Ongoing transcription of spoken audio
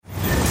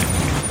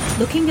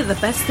Looking at the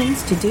best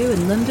things to do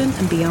in London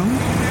and beyond?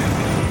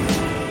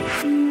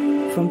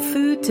 From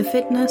food to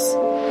fitness,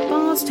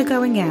 bars to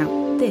going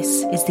out,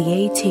 this is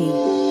the AT,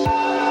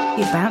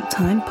 the About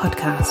Time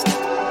podcast.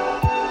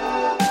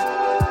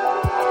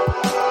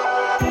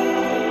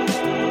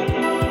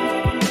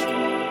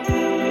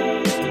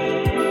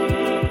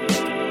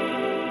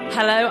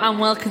 Hello and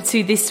welcome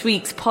to this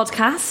week's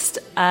podcast,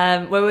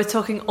 where we're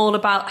talking all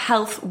about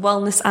health,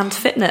 wellness and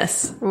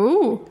fitness.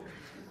 Ooh.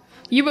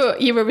 You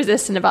were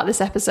resistant about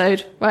this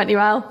episode, weren't you,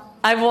 Al?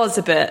 I was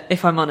a bit,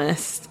 if I'm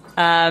honest. But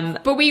I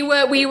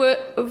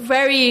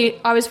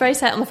was very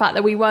set on the fact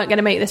that we weren't going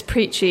to make this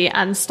preachy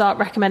and start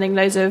recommending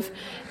loads of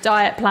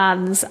diet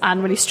plans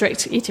and really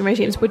strict eating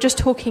regimes. We're just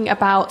talking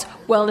about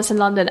wellness in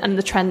London and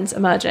the trends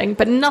emerging,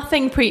 but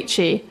nothing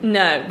preachy.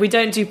 No, we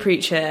don't do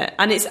preach here.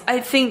 And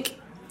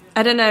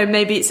I don't know,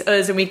 maybe it's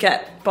us and we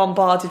get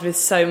bombarded with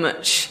so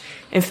much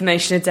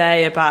information a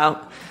day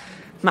about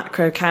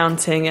macro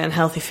counting and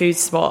healthy food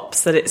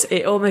swaps that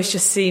it almost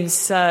just seems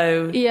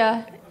so...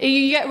 Yeah,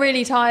 you get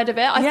really tired of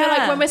it. I feel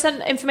like when we're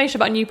sent information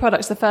about new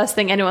products, the first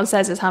thing anyone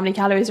says is how many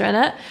calories are in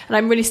it, and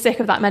I'm really sick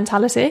of that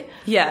mentality.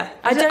 Yeah.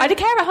 I don't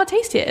care about how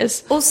tasty it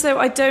is. Also,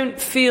 I don't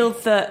feel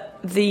that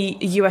the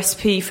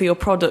USP for your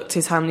product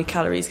is how many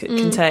calories it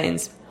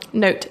contains.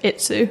 Note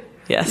Itsu.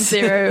 Yes.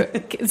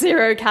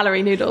 Zero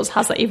calorie noodles.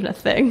 How's that even a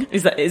thing?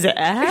 Is it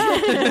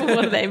air?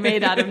 What are they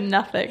made out of?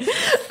 Nothing.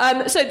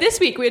 So this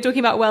week we're talking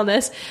about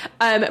wellness.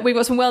 We've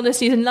got some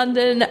wellness news in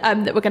London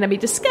that we're going to be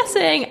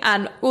discussing,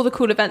 and all the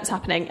cool events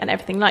happening and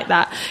everything like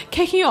that.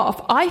 Kicking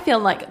off, I feel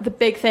like the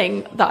big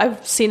thing that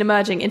I've seen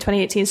emerging in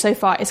 2018 so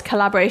far is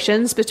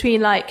collaborations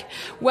between like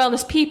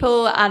wellness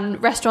people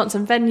and restaurants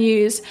and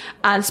venues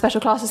and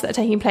special classes that are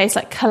taking place,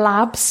 like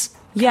collabs.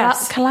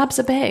 Yes. Collabs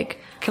are big.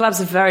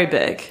 Collabs are very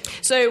big.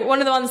 So one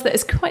of the ones that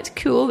is quite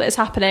cool that is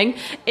happening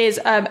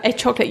is a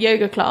chocolate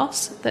yoga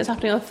class that's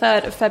happening on the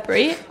 3rd of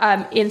February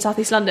in South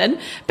East London.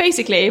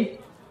 Basically,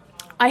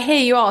 I hear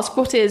you ask,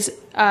 what is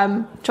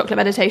chocolate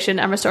meditation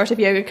and restorative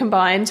yoga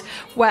combined?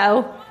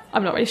 Well,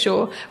 I'm not really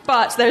sure.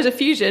 But there's a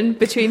fusion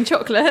between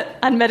chocolate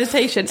and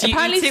meditation. Do you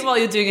eat it while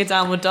you're doing a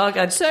downward dog?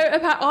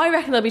 I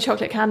reckon there'll be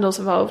chocolate candles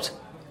involved.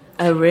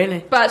 Oh,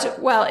 really? But,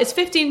 well, it's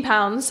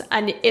 £15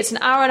 and it's an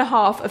hour and a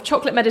half of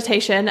chocolate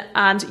meditation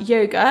and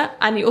yoga,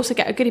 and you also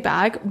get a goodie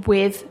bag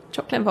with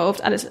chocolate involved,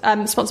 and it's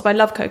sponsored by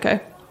Love Cocoa,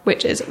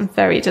 which is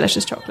very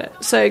delicious chocolate.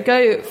 So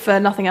go for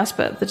nothing else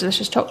but the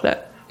delicious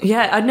chocolate.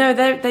 Yeah, I know,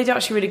 they do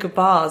actually really good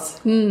bars.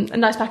 And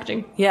nice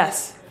packaging.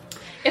 Yes.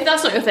 If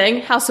that's not your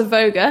thing, House of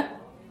Voga,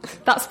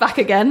 that's back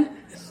again.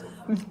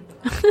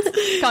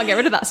 Can't get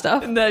rid of that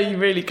stuff. No, you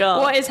really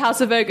can't. What is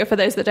House of Voga for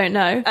those that don't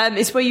know?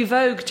 It's where you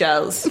vogue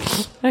gels.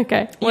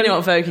 Okay. You know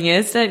what voguing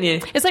is, don't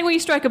you? It's like when you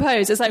strike a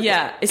pose. It's like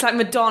it's like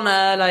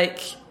Madonna, like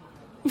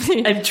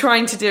I'm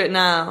trying to do it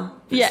now.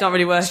 But it's not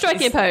really working.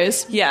 Striking a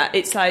pose. Yeah,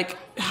 it's like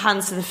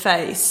hands to the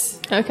face.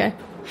 Okay.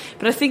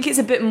 But I think it's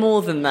a bit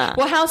more than that.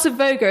 Well, House of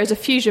Voga is a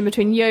fusion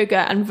between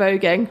yoga and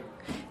voguing.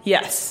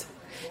 Yes.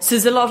 So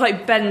there's a lot of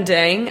like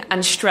bending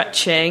and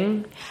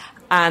stretching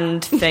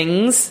and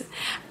things,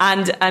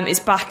 and it's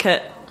back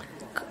at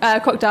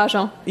Coq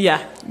d'Argent.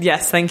 Yeah,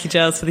 yes, thank you,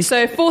 Giles, for the...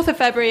 So 4th of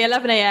February,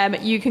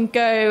 11am, you can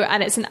go,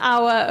 and it's an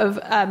hour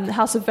of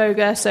House of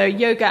Voga, so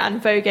yoga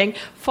and voguing,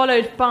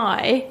 followed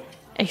by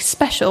a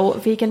special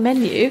vegan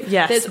menu.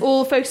 Yes. There's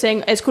all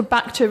focusing, it's called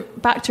Back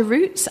to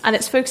Roots, and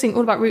it's focusing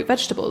all about root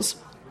vegetables.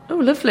 Oh,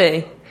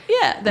 lovely.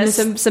 Yeah,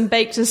 there's some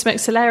baked and smoked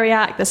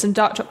celeriac, there's some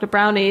dark chocolate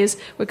brownies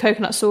with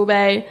coconut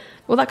sorbet,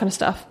 all that kind of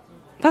stuff.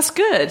 That's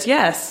good,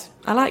 yes.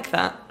 I like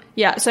that.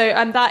 Yeah, so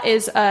that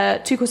is 2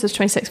 courses,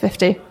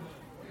 $26.50.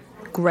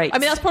 Great. I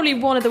mean, that's probably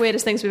one of the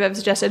weirdest things we've ever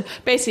suggested.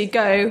 Basically,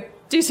 go,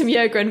 do some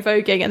yoga and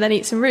voguing, and then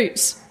eat some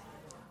roots.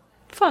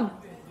 Fun.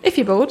 If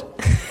you're bored,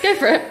 go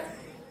for it.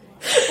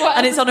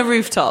 And it's on a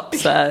rooftop,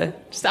 so...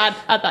 Just add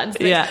that into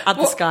things. Yeah, add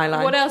the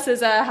skyline. What else is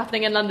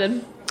happening in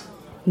London?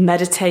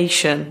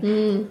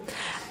 Meditation.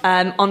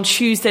 On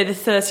Tuesday the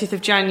 30th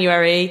of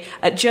January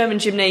at German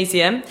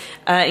Gymnasium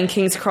in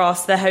King's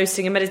Cross, they're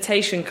hosting a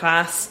meditation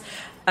class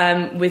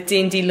with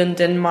D&D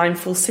London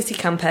Mindful City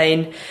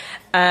campaign.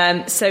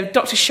 So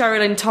Dr.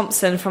 Sherilyn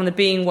Thompson from the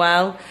Being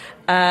Well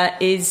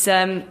is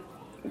going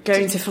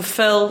to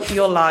fulfil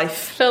your life.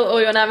 Fill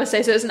all your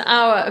namaste. So it's an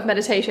hour of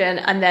meditation,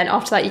 and then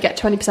after that you get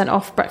 20%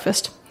 off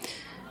breakfast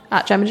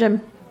at German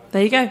Gym.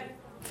 There you go.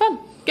 Fun.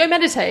 Go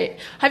meditate.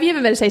 Have you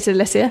ever meditated,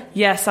 Alicia?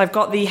 Yes, I've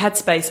got the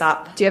Headspace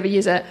app. Do you ever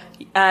use it?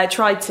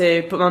 Tried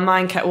to, but my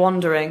mind kept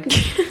wandering.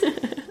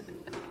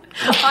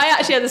 I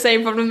actually had the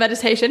same problem with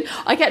meditation.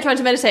 I kept trying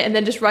to meditate and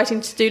then just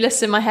writing to-do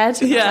lists in my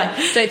head. Yeah.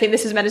 I don't think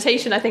this is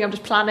meditation. I think I'm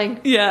just planning.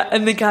 Yeah,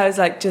 and the guy was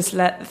like, just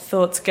let the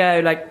thoughts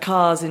go, like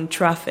cars in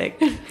traffic.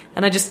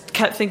 And I just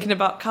kept thinking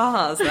about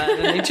cars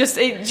then. And do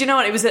you know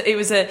what? It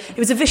was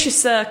a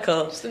vicious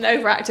circle. Just an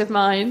overactive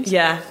mind.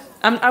 Yeah.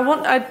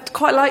 I'd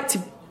quite like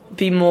to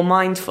be more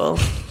mindful,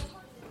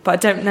 but I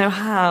don't know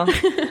how.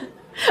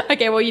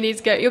 Okay, well, you need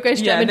to go. You'll go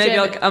to German maybe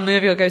gym.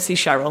 maybe I'll go see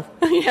Cheryl.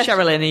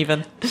 Sherilyn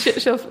even.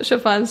 She'll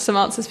find some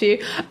answers for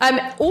you.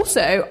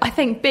 Also, I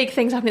think big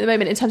things happening at the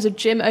moment in terms of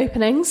gym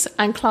openings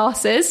and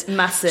classes.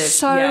 Massive.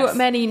 So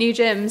many new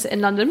gyms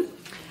in London.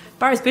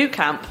 Barry's Boot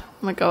Camp.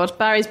 Oh my God,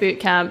 Barry's Boot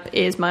Camp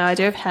is my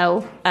idea of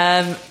hell.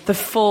 The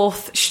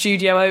 4th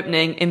studio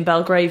opening in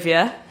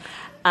Belgravia.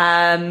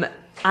 And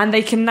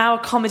they can now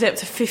accommodate up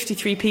to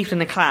 53 people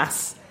in a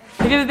class.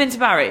 Have you ever been to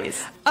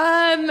Barry's?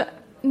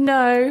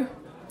 No.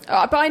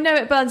 But I know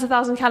it burns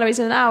 1,000 calories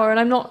in an hour, and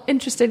I'm not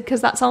interested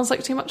because that sounds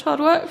like too much hard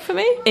work for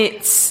me.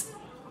 It's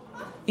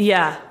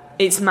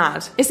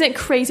mad. Isn't it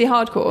crazy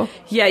hardcore?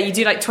 Yeah, you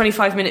do like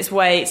 25 minutes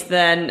weights,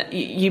 then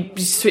you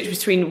switch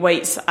between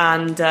weights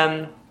and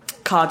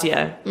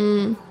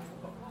cardio.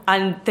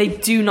 And they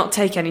do not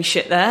take any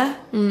shit there.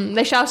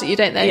 They shout at you,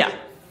 don't they? Yeah.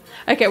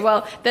 Okay,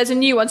 well, there's a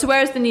new one. So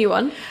where is the new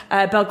one?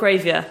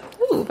 Belgravia.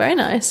 Ooh, very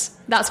nice.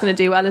 That's going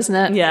to do well, isn't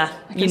it? Yeah,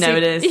 you know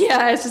it is.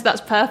 Yeah, it's just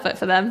that's perfect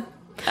for them.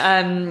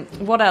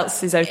 What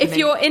else is opening? If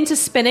you're into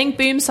spinning,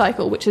 Boom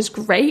Cycle, which is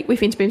great. We've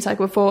been to Boom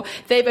Cycle before.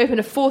 They've opened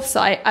a 4th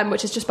site,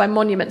 which is just by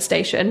Monument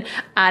Station,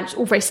 and it's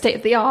all very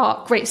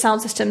state-of-the-art, great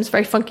sound systems,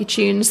 very funky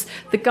tunes.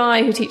 The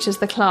guy who teaches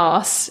the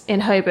class in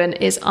Holborn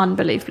is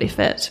unbelievably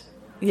fit.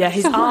 Yeah,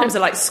 his arms are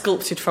like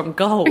sculpted from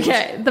gold.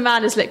 Okay, the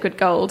man is liquid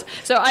gold.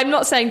 So I'm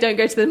not saying don't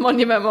go to the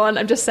Monument one.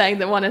 I'm just saying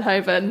the one in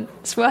Holborn,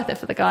 it's worth it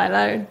for the guy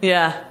alone.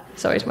 Yeah.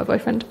 Sorry to my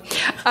boyfriend.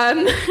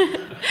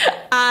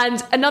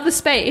 And another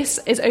space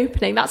is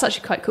opening. That's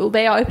actually quite cool.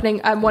 They are opening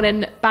one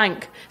in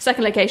Bank, 2nd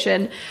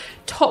location,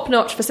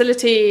 top-notch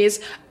facilities.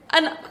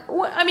 And,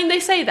 I mean,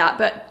 they say that,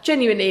 but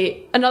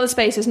genuinely, another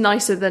space is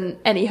nicer than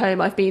any home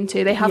I've been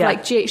to. They have,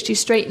 like, GHD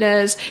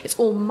straighteners. It's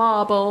all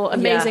marble,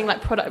 amazing,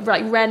 like, product,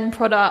 like, Wren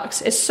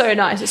products. It's so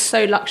nice. It's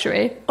so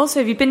luxury. Also,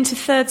 have you been to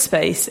Third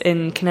Space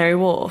in Canary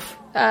Wharf?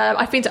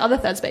 I've been to other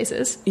Third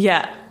Spaces.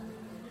 Yeah.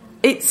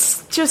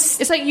 It's just...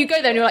 It's like you go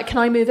there and you're like, can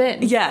I move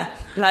in? Yeah.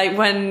 Like,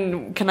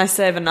 when can I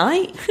stay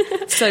overnight?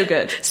 So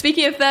good.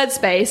 Speaking of Third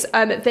Space,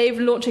 they've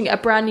launching a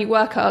brand new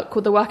workout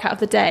called the Workout of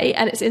the Day,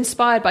 and it's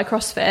inspired by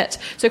CrossFit.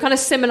 So kind of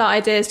similar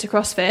ideas to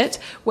CrossFit,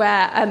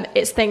 where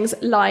it's things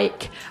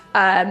like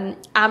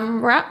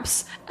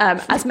AMRAPs,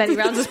 as many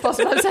rounds as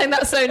possible. I'm saying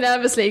that so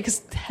nervously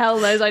because hell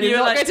knows I do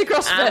not go to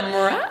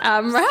CrossFit.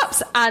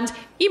 AMRAPs and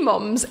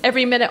EMOMs,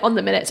 every minute on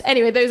the minute.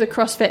 Anyway, those are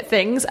CrossFit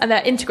things, and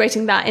they're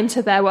integrating that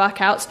into their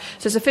workouts.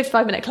 So it's a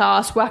 55-minute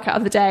class, workout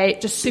of the day,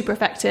 just super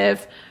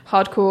effective,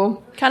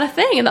 hardcore kind of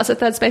thing. And that's at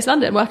Third Space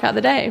London, workout of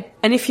the day.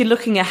 And if you're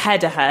looking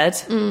ahead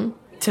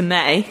to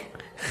May,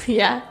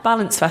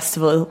 Balance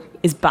Festival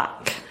is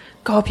back.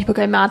 God, people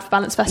go mad for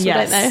Balance Festival,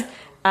 don't they?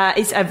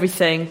 It's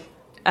everything.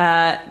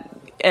 At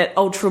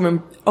Old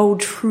Truman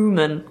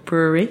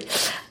Brewery.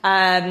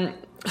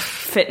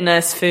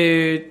 Fitness,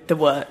 food, the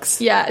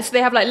works. Yeah, so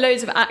they have like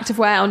loads of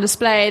activewear on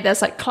display.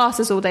 There's like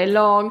classes all day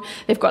long.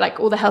 They've got like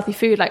all the healthy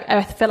food. Like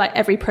I feel like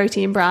every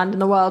protein brand in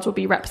the world will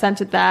be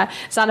represented there.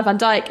 Zanna Van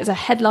Dyke is a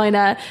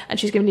headliner, and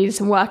she's going to lead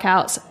some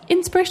workouts.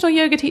 Inspirational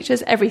yoga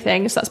teachers,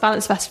 everything. So that's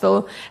Balance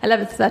Festival,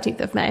 11th to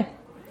 13th of May.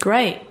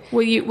 Great.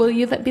 Will you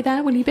be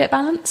there? Will you be at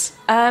Balance?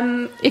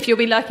 If you'll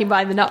be lurking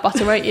behind the nut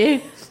butter, won't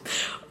you?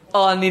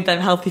 Oh, I need them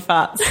healthy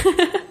fats.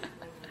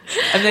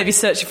 And maybe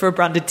searching for a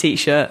branded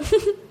t-shirt.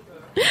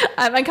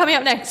 And coming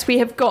up next, we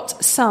have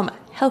got some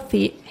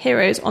healthy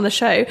heroes on the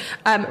show.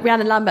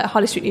 Rhiannon Lambert,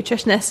 Harley Street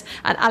nutritionist,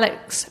 and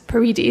Alex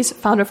Paredes,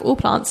 founder of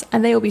Allplants,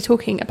 and they will be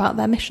talking about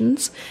their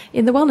missions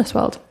in the wellness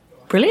world.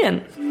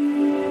 Brilliant.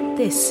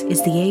 This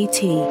is the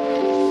AT,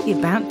 the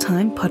About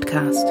Time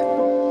podcast.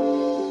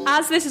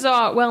 As this is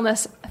our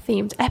wellness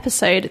themed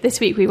episode, this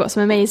week we've got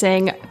some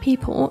amazing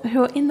people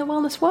who are in the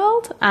wellness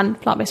world and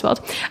plant-based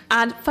world.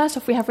 And first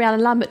off, we have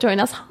Rhiannon Lambert join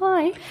us.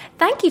 Hi.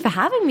 Thank you for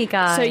having me,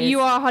 guys. So you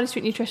are a Harley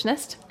Street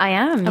nutritionist. I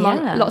am,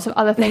 among lots of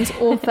other things,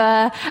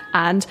 author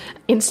and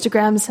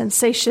Instagram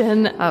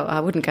sensation. Oh, I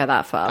wouldn't go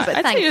that far,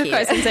 but thank you. You're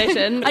quite a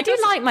sensation. I do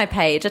like my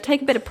page. I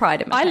take a bit of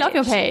pride in my page. I love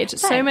your page.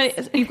 Thanks. So many.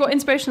 You've got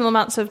inspirational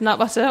amounts of nut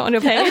butter on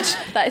your page.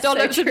 That is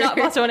dollops so of nut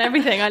butter on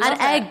everything. I love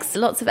and eggs.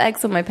 Lots of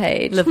eggs on my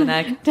page. Love an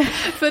egg.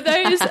 For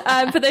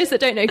those that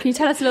don't know, can you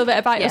tell us a little bit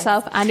about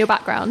yourself and your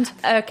background?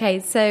 Okay,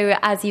 so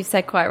as you've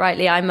said quite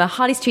rightly, I'm a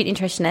Harley Street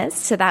nutritionist.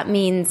 So that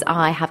means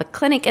I have a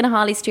clinic in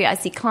Harley Street. I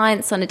see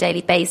clients on a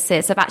daily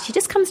basis. I've actually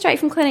just come straight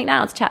from clinic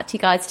now to chat to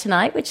you guys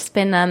tonight, which has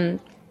been a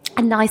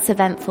nice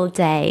eventful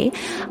day.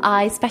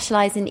 I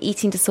specialise in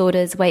eating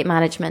disorders, weight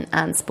management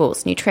and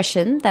sports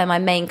nutrition. They're my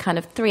main kind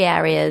of 3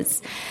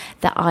 areas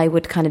that I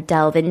would kind of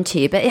delve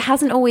into. But it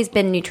hasn't always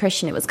been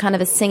nutrition. It was kind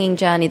of a singing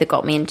journey that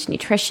got me into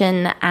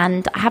nutrition.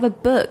 And I have a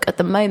book at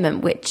the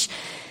moment which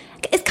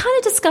it kind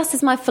of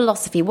discusses my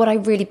philosophy, what I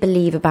really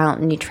believe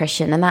about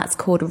nutrition. And that's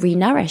called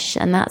Renourish.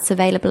 And that's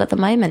available at the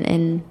moment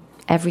in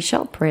every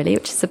shop, really,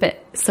 which is a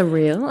bit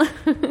surreal.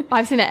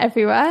 I've seen it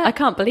everywhere. I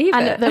can't believe it.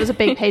 And there was a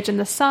big page in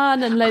The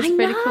Sun and loads of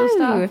really cool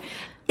stuff.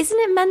 Isn't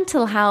it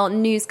mental how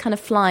news kind of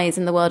flies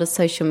in the world of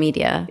social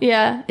media?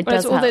 Yeah, it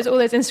does. All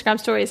those Instagram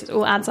stories, it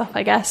all adds up,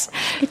 I guess.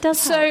 It does.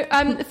 So,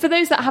 for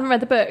those that haven't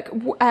read the book,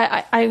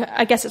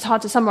 I guess it's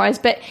hard to summarise,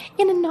 but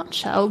in a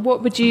nutshell,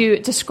 what would you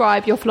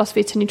describe your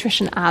philosophy to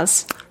nutrition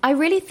as? I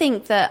really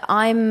think that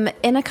I'm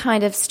in a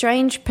kind of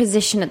strange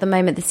position at the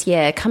moment this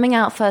year, coming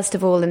out first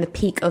of all in the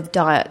peak of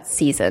diet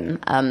season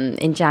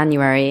in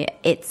January.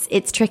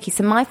 It's tricky.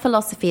 So my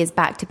philosophy is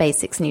back to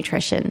basics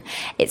nutrition.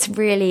 It's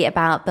really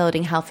about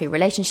building healthy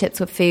relationships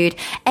with food,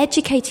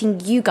 educating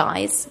you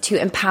guys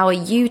to empower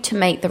you to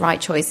make the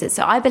right choices.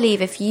 So I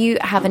believe if you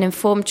have an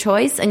informed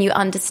choice and you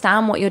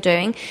understand what you're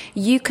doing,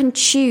 you can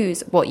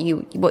choose what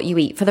you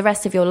eat for the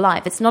rest of your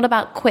life. It's not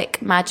about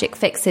quick magic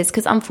fixes,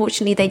 because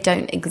unfortunately they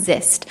don't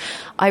exist.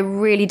 I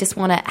really just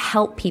want to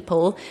help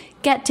people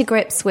get to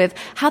grips with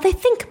how they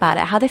think about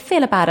it, how they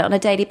feel about it on a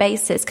daily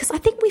basis. Because I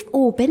think we've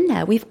all been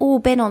there. We've all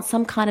been on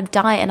some kind of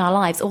diet in our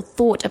lives or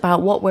thought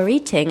about what we're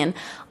eating. And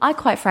I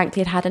quite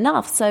frankly had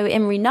enough. So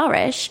in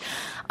Renourish,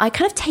 I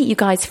kind of take you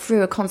guys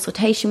through a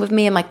consultation with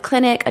me in my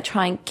clinic. I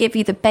try and give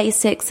you the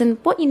basics and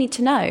what you need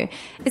to know.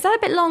 Is that a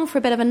bit long for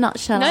a bit of a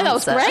nutshell No, that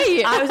was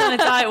great. I was on a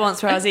diet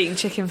once where I was eating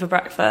chicken for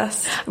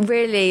breakfast.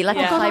 Really? Like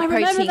a high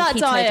protein keto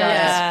diet?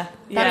 Yeah.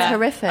 That's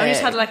horrific. I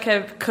just had like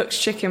a cooked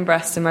chicken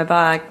breast in my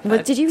bag.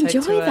 Well, did you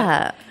enjoy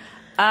that?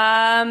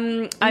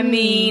 I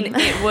mean,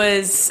 it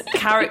was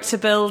character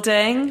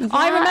building.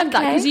 I remember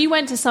that because you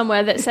went to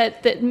somewhere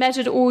that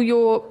measured all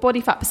your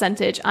body fat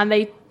percentage, and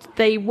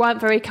they weren't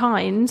very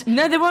kind.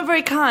 No, they weren't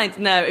very kind.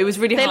 No, it was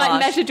really harsh. They like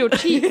measured your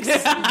cheeks.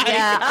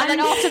 Yeah. And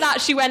then after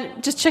that, she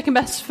went just chicken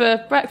breast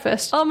for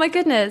breakfast. Oh my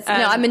goodness. No,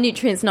 I'm a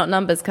nutrients, not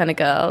numbers kind of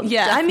girl.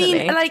 Yeah,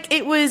 definitely. I mean, like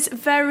it was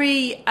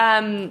very.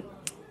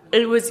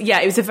 It was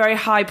a very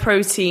high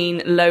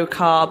protein, low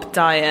carb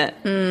diet,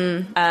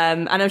 and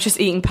I was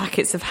just eating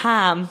packets of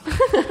ham.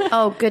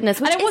 Oh goodness!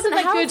 And it wasn't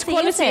like good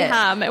quality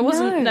ham. It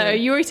wasn't. No,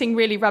 you were eating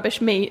really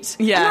rubbish meat.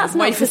 Yeah, and that's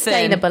not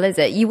sustainable, is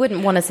it? You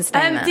wouldn't want to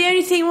sustain that. The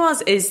only thing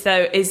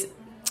is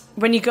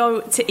when you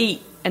go to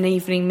eat an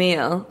evening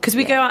meal, because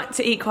we go out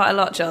to eat quite a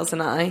lot, Giles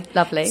and I.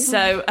 Lovely.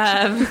 So.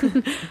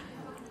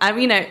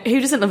 You know,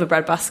 who doesn't love a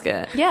bread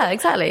basket? Yeah,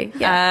 exactly.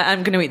 Yeah.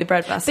 I'm going to eat the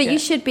bread basket. But you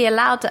should be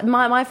allowed to.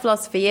 My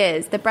philosophy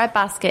is the bread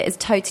basket is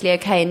totally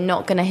okay and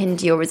not going to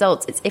hinder your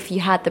results. It's if you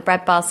had the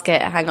bread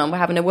basket. Hang on, we're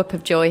having a whoop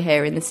of joy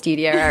here in the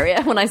studio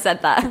area when I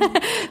said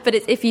that. But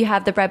it's if you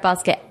have the bread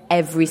basket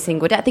every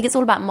single day. I think it's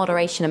all about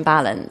moderation and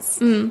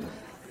balance.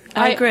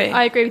 I agree.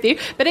 I agree with you.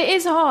 But it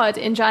is hard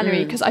in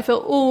January because I feel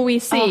all we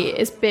see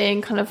is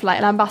being kind of like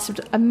an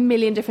ambassador to a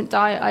million different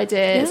diet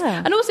ideas.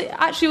 Yeah. And also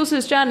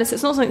as journalists,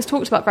 it's not something that's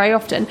talked about very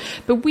often,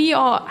 but we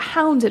are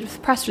hounded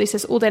with press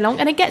releases all day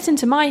long. And it gets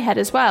into my head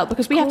as well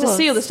because we have to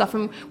see all this stuff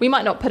and we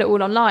might not put it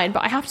all online,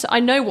 but I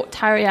know what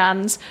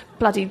Tarian's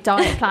bloody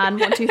diet plan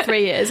 1, 2,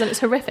 3 is, and it's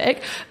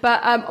horrific,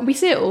 but we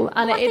see it all,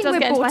 and it does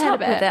get into my head a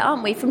bit. With it,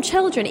 aren't we? From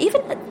children,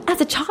 even as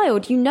a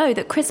child, you know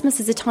that Christmas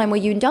is a time where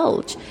you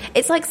indulge.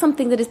 It's like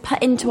something that is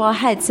put into our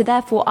head, so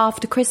therefore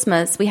after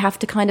Christmas we have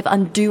to kind of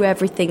undo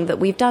everything that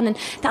we've done, and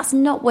that's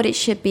not what it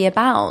should be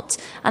about.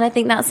 And I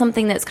think that's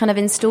something that's kind of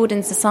installed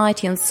in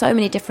society on so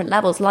many different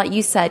levels. Like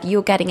you said,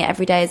 you're getting it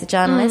every day as a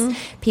journalist.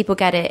 People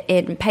get it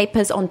in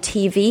papers, on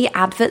TV,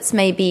 adverts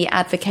maybe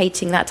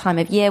advocating that time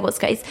of year.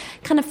 It's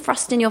kind of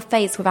thrust in your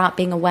face without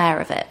being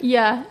aware of it.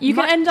 Yeah, you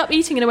can end up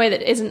eating in a way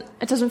that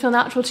it doesn't feel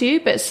natural to you,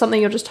 but it's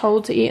something you're just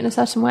told to eat in a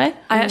certain way.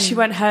 I actually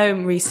went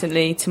home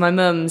recently to my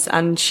mum's,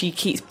 and she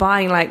keeps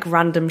buying like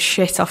random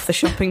shit off the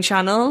shopping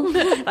channel,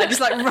 like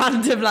just like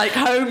random like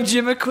home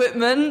gym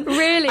equipment.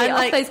 Really, and,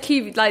 like, off those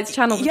cute like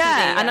channels.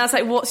 Yeah, and I was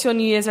like, "What's your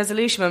New Year's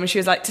resolution, Mum?" And she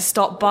was like, "To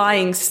stop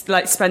buying,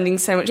 like spending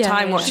so much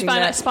time watching." She's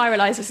buying like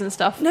spiralizers and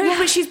stuff. No,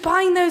 but she's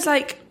buying those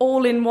like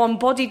all-in-one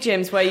body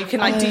gyms where you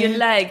can like do your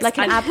legs, like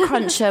an ab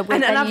cruncher, with,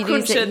 and an ab you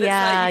cruncher. It,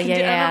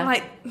 And I'm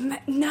like,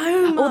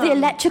 no, Mum. All the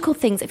electrical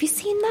things. Have you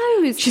seen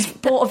those? She's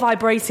bought a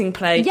vibrating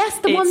plate. Yes,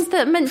 the ones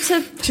that are meant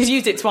to. She's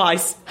used it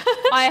twice.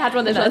 I had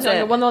one of those. One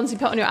of the ones you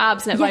put on your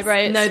abs and it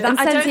vibrates. No, that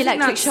I don't think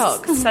electric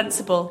shocks.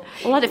 Sensible.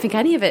 Well, I don't think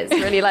any of it's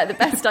really like the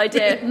best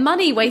idea.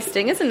 Money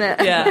wasting, isn't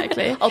it? Yeah,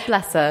 exactly. Oh,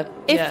 bless her.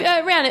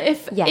 Rhiannon,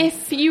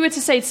 if you were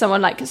to say to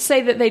someone, like,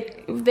 say that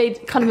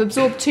they'd kind of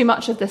absorbed too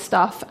much of this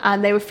stuff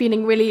and they were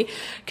feeling really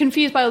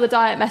confused by all the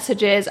diet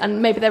messages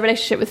and maybe their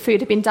relationship with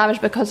food had been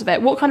damaged because of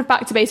it, what kind of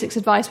back to basics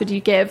advice would you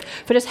give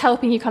for just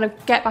helping you kind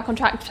of get back on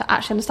track to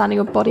actually understanding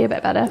your body a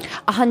bit better?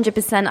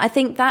 100%. I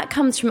think that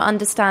comes from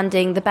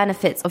understanding the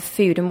benefits of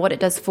food and what it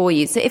does for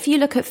you. So if you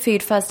look at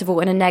food, first of all,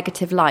 in a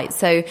negative light,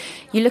 so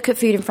you look at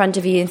food in front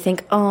of you and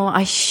think, oh,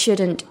 I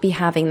shouldn't be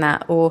having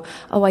that, or,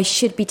 oh, I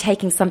should be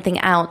taking something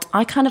out.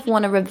 I kind of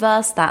want to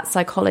reverse that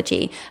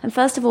psychology and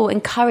first of all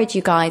encourage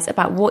you guys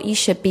about what you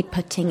should be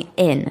putting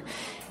in.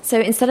 So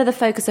instead of the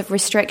focus of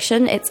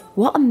restriction, it's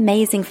what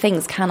amazing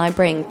things can I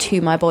bring to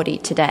my body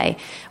today,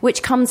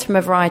 which comes from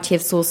a variety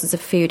of sources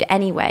of food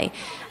anyway.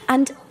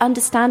 And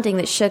understanding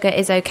that sugar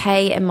is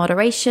okay in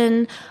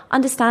moderation,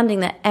 understanding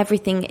that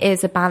everything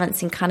is a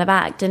balancing kind of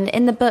act. And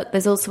in the book,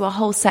 there's also a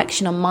whole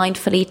section on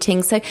mindful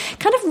eating. So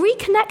kind of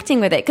reconnecting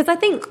with it, because I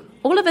think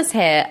all of us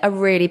here are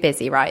really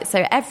busy, right?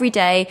 So every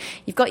day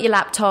you've got your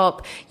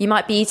laptop, you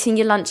might be eating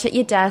your lunch at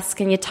your desk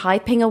and you're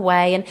typing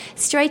away, and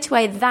straight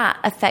away that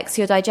affects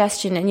your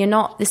digestion, and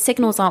the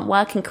signals aren't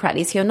working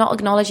correctly. So you're not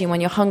acknowledging when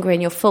you're hungry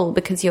and you're full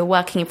because you're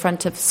working in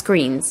front of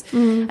screens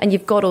and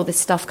you've got all this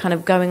stuff kind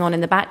of going on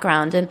in the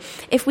background. And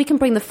if we can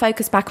bring the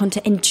focus back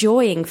onto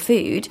enjoying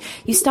food,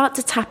 you start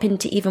to tap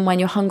into even when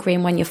you're hungry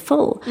and when you're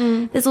full.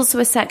 There's also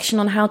a section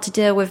on how to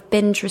deal with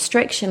binge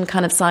restriction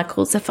kind of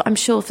cycles. So I'm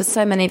sure for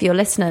so many of your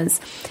listeners,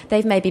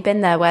 they've maybe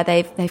been there where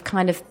they've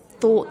kind of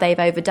thought they've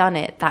overdone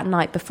it that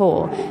night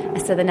before,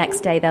 so the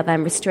next day they'll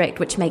then restrict,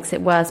 which makes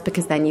it worse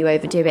because then you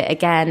overdo it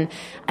again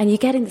and you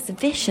get in this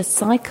vicious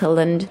cycle.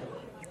 And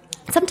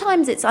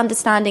sometimes it's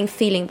understanding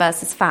feeling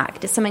versus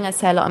fact. It's something I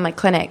say a lot in my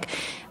clinic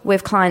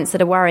with clients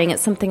that are worrying.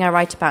 It's something I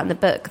write about in the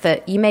book,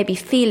 that you may be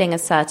feeling a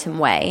certain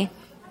way,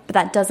 but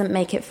that doesn't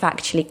make it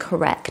factually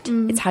correct.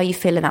 It's how you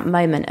feel in that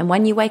moment, and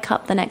when you wake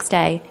up the next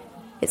day,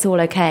 it's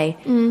all okay.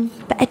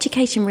 But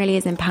education really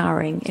is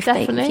empowering if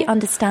you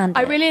understand it.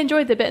 I really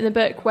enjoyed the bit in the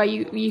book where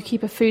you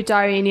keep a food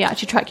diary and you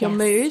actually track your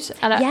mood.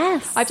 And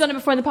I've done it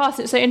before in the past,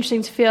 and it's so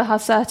interesting to feel how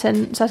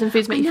certain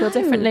foods make you feel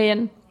differently.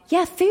 And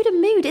yeah, food and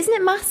mood, isn't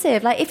it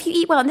massive? Like if you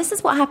eat well, and this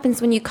is what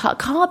happens when you cut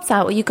carbs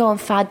out or you go on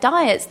fad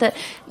diets, that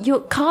your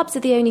carbs are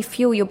the only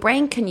fuel your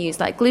brain can use,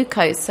 like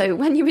glucose. So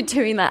when you were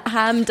doing that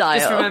ham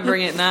diet, just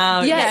remembering it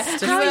now.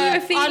 How you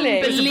were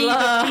feeling?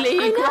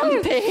 Unbelievably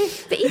grumpy.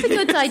 But even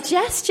your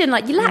digestion,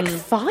 like you lack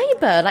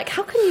fibre. Like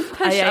how can you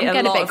push? I'm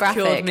getting a bit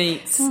graphic. Cured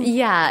meats.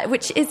 Yeah,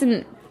 which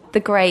isn't the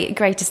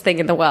greatest thing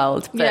in the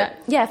world, but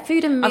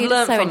food and mood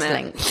are so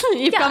interlinked.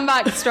 You've come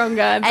back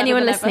stronger.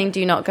 Anyone listening,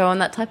 do not go on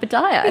that type of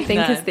diet, I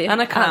think is the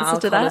answer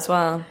to that as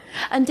well.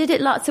 And did it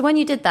last? So when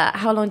you did that,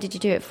 how long did you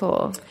do it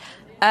for?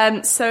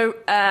 Couple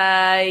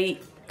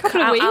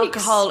of weeks.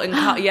 Alcohol and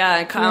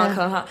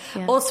alcohol.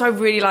 Yeah. Also, I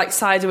really like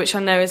cider, which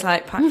I know is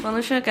like packed full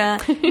of sugar,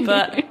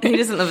 but he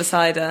doesn't love a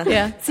cider.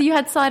 Yeah. So you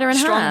had cider and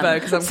ham. Strongbow,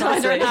 because I'm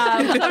cider and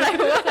ham.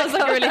 That's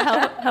like a really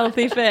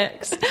healthy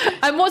fix.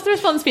 And what's the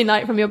response been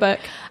like from your book?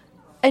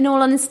 In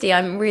all honesty,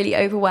 I'm really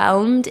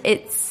overwhelmed.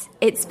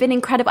 It's been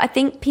incredible. I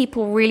think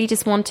people really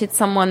just wanted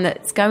someone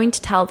that's going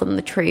to tell them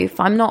the truth.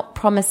 I'm not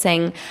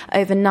promising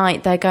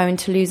overnight they're going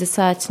to lose a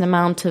certain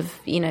amount of,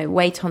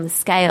 weight on the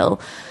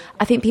scale.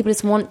 I think people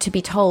just want to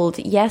be told,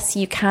 yes,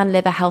 you can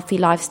live a healthy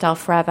lifestyle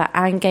forever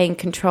and gain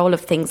control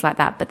of things like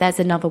that, but there's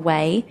another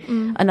way,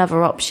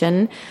 another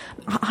option.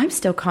 I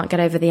still can't get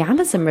over the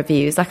Amazon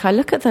reviews. Like I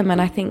look at them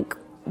and I think,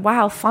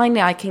 wow,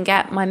 finally I can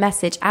get my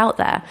message out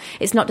there.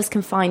 It's not just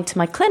confined to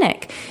my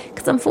clinic,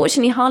 because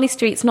unfortunately Harley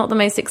Street's not the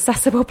most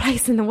accessible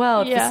place in the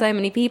world for so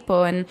many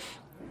people, and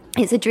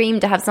it's a dream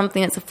to have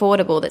something that's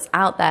affordable, that's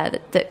out there,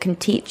 that can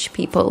teach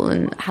people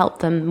and help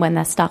them when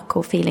they're stuck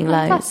or feeling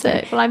low.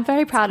 Fantastic. So, well, I'm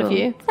very proud of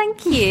you.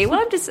 Thank you. Well,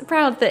 I'm just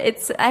proud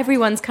that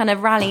everyone's kind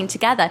of rallying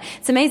together.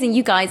 It's amazing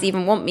you guys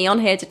even want me on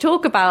here to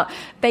talk about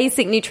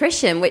basic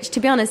nutrition, which, to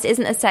be honest,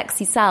 isn't a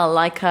sexy sell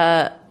like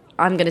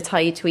I'm going to tell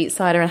you to eat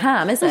cider and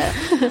ham, is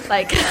it?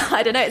 Like,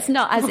 I don't know, it's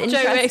not as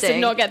interesting. Joe Wicks did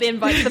not get the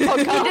invite to the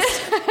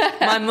podcast.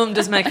 My mum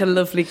does make a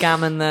lovely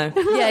gammon, though.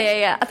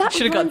 Yeah.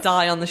 Should have got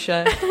Di on the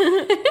show.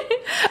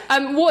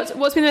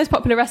 What's been the most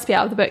popular recipe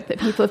out of the book that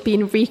people have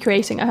been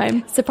recreating at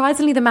home?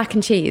 Surprisingly, the mac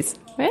and cheese.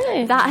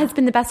 Really? That has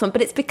been the best one,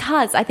 but it's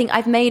because I think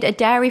I've made a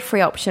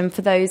dairy-free option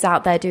for those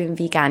out there doing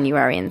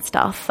veganuary and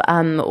stuff,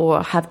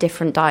 or have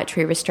different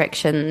dietary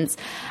restrictions.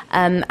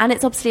 And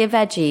it's obviously a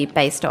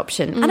veggie-based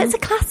option. And it's a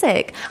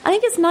classic. I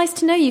think it's nice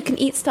to know you can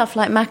eat stuff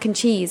like mac and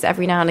cheese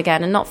every now and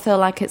again and not feel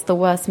like it's the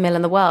worst meal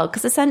in the world,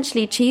 because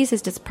essentially cheese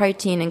is just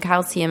protein and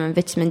calcium and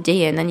vitamin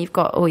D, and then you've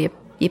got all your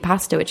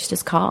pasta, which is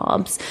just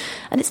carbs.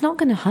 And it's not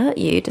going to hurt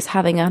you just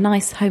having a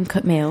nice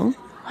home-cooked meal.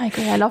 I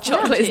agree. I love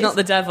chocolate. Is not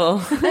the devil.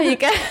 There you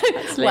go.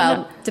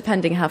 Well,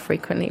 depending how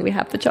frequently we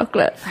have the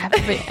chocolate.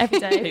 Every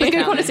day. But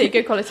good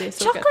quality.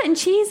 Chocolate and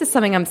cheese is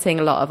something I'm seeing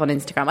a lot of on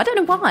Instagram. I don't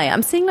know why.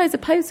 I'm seeing loads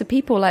of posts of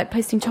people like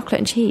posting chocolate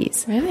and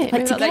cheese. Really?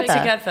 Like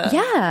together.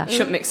 Yeah.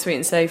 Shouldn't mix sweet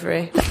and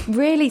savoury.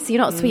 Really? So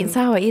you're not sweet and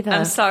sour either?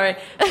 I'm sorry.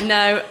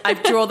 No, I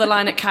draw the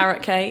line at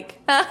carrot cake.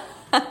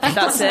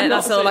 That's it.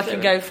 That's all I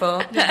can go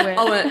for.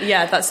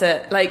 That's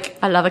it. Like,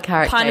 I love a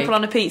carrot pineapple cake.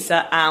 on a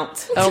pizza.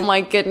 Out. Oh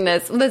my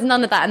goodness. Well, there's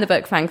none of that in the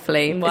book,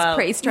 thankfully. Well, it's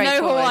pretty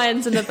straightforward. No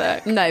Hawaiians in the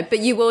book. No, but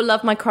you will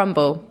love my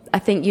crumble. I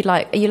think you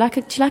like. Do you like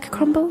a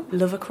crumble?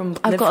 Love a crumble.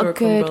 I've got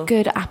a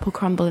good apple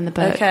crumble in the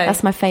book. Okay,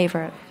 that's my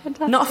favourite.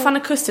 Not a fan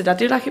of custard. I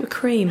do like it with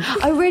cream.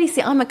 Oh really?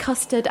 See, I'm a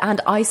custard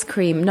and ice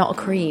cream, not a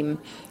cream.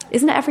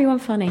 Isn't everyone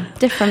funny?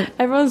 Different.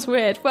 Everyone's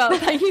weird. Well,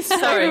 thank you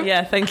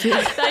thank you.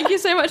 Thank you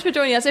so much for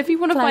joining us. If you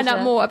want to find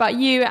out more about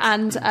you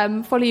and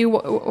follow you,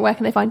 where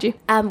can they find you?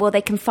 Well,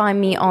 they can find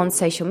me on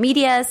social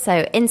media.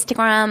 So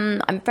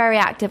Instagram, I'm very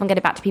active on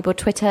getting back to people.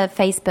 Twitter,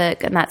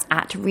 Facebook, and that's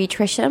at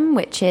Rhitrition,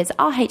 which is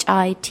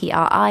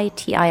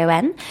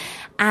RHITRITION.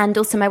 and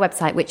also my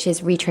website, which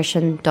is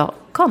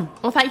rhitrition.com.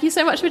 Well, thank you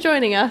so much for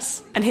joining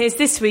us. And here's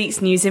this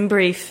week's News in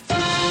Brief.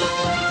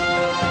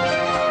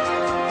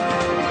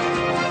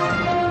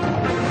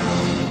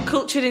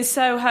 Cultured in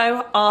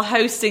Soho are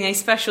hosting a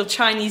special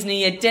Chinese New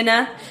Year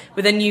dinner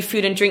with a new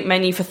food and drink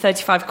menu for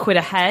 £35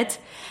 a head.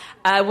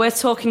 We're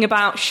talking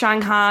about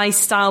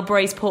Shanghai-style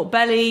braised pork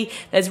belly.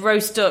 There's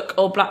roast duck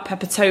or black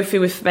pepper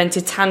tofu with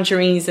fermented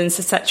tangerines and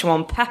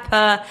Szechuan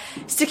pepper,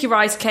 sticky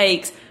rice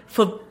cakes,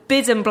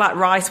 forbidden black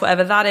rice,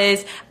 whatever that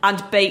is,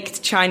 and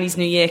baked Chinese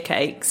New Year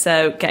cake.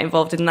 So get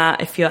involved in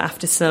that if you're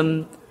after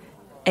some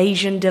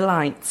Asian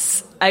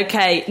delights.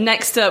 Okay,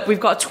 next up, we've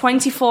got a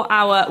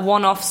 24-hour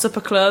one-off supper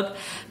club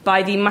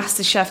by the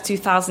MasterChef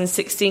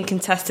 2016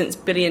 contestants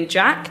Billy and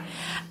Jack.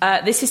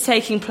 This is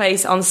taking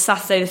place on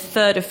Saturday the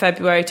 3rd of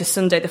February to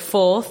Sunday the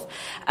 4th.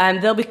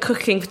 They'll be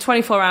cooking for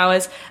 24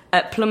 hours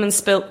at Plum and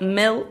Spilt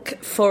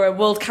Milk for a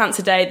World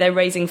Cancer Day. They're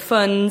raising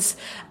funds.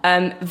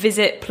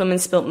 Visit Plum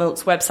and Spilt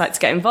Milk's website to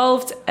get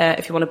involved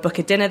if you want to book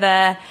a dinner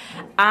there.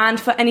 And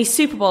for any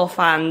Super Bowl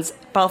fans,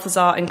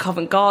 Balthazar in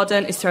Covent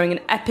Garden is throwing an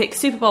epic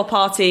Super Bowl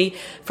party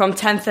from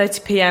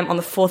 10:30pm on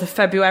the 4th of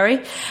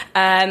February.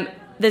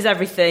 There's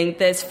everything.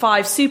 There's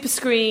 5 super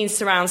screens,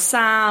 surround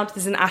sound.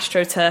 There's an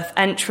AstroTurf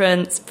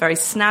entrance, very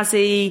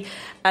snazzy.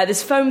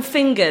 There's foam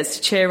fingers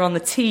to cheer on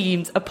the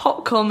teams, a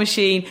popcorn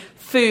machine,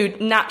 food,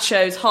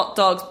 nachos, hot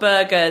dogs,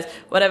 burgers,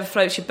 whatever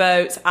floats your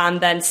boat.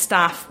 And then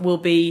staff will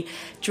be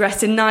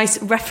dressed in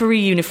nice referee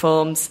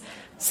uniforms.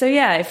 So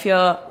yeah, if you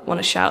want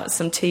to shout at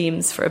some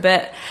teams for a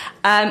bit.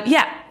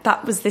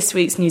 That was this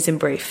week's News in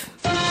Brief.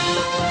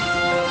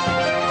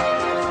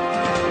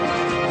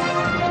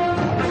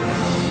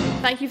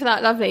 Thank you for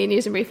that lovely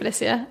news and brief,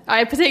 Alicia.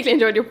 I particularly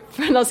enjoyed your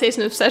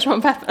pronunciation of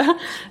Szechuan pepper.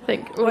 I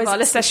think all of our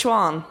listeners...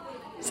 Szechuan.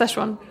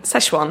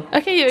 Szechuan.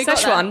 Okay, we got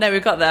Szechuan. that. No,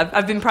 we've got that.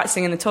 I've been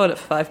practicing in the toilet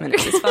for 5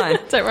 minutes. It's fine.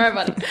 Don't worry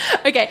about it.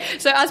 Okay,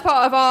 so as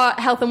part of our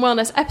health and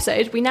wellness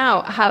episode, we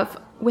now have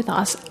with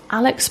us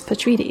Alex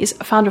Petrides,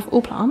 founder of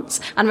Allplants,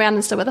 and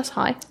Rhiannon's still with us.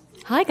 Hi.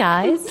 Hi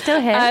guys, still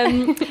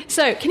here.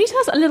 So can you tell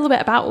us a little bit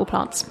about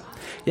Allplants?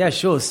 Yeah,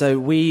 sure. So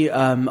we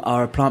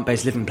are a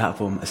plant-based living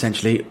platform,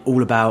 essentially,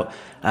 all about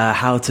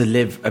how to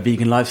live a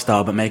vegan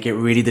lifestyle, but make it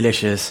really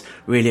delicious,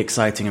 really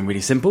exciting, and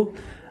really simple.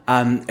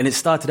 And it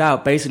started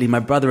out, basically, my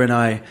brother and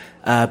I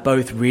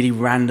both really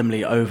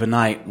randomly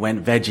overnight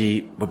went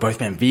veggie, we both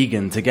went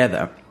vegan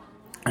together.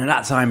 And at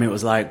that time, it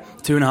was like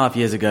 2.5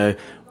 years ago,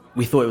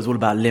 we thought it was all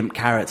about limp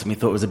carrots, and we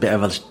thought it was a bit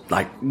of a,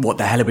 like, what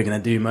the hell are we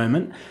going to do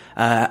moment.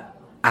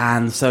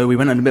 And so we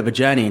went on a bit of a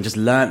journey and just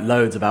learnt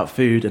loads about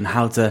food and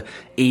how to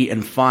eat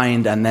and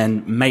find and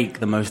then make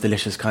the most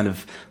delicious kind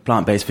of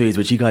plant-based foods,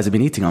 which you guys have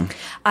been eating on.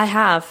 I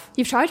have.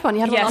 You've tried one.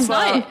 You had one last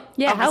night.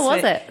 Yeah, how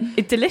was it?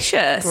 It's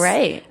delicious.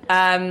 Great. Which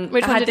I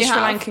one had did the you Sri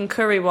have? Lankan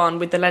curry one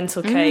with the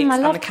lentil cakes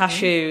and the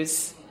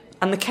cashews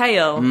and the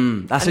kale. That's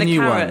and a the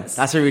new carrots.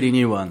 one. That's a really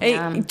new one.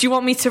 Hey, do you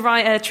want me to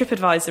write a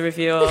TripAdvisor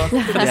review or for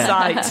the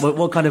site?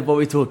 What are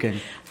we talking?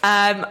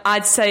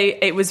 I'd say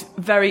it was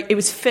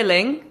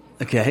filling.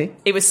 Okay.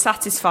 It was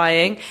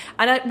satisfying.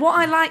 And what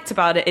I liked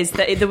about it is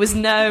that there was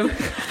no...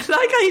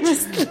 like, are you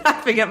just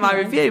laughing at my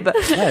review? But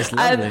Yeah, it's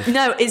lovely.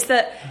 no, is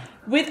that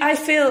I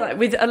feel like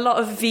with a lot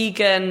of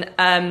vegan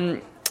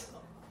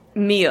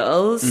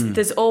meals,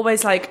 there's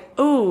always like,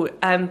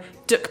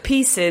 duck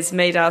pieces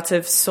made out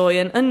of soy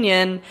and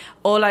onion,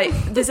 or like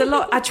there's a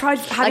lot. I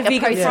had a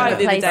vegan fry the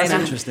other day, That's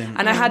interesting.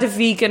 and I had a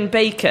vegan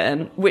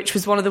bacon, which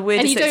was one of the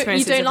weirdest experiences. And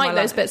you don't of like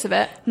my those life. bits of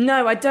it?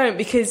 No, I don't,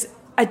 because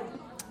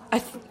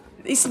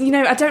it's,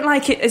 I don't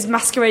like it as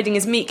masquerading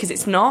as meat, because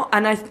it's not,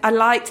 and I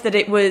liked that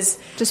it was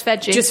Just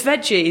veggies. just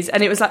veggies,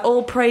 and it was like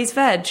all praise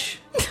veg.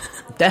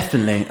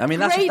 Definitely. I mean,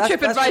 that's Great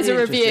TripAdvisor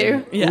really review.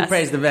 interesting. Yes. All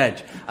praise the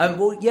veg.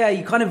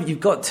 You've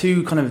got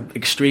two kind of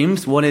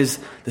extremes. One is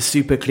the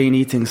super clean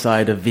eating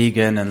side of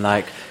vegan, and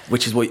like,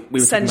 which is what we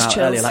were talking about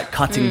earlier, like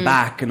cutting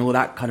back and all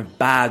that kind of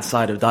bad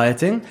side of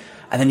dieting.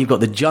 And then you've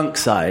got the junk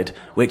side,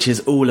 which is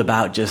all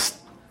about just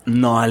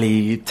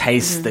gnarly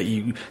tastes that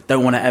you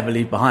don't want to ever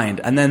leave behind.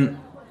 And then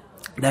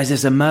there's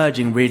this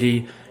emerging,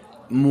 really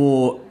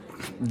more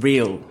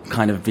real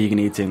kind of vegan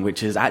eating,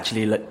 which is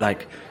actually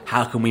like,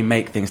 how can we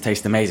make things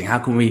taste amazing? How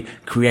can we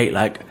create,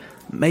 like,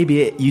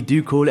 maybe you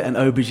do call it an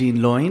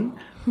aubergine loin,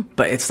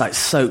 but it's like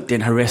soaked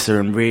in harissa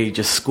and really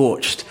just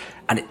scorched,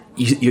 and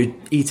you're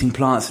eating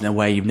plants in a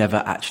way you've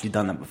never actually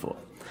done that before.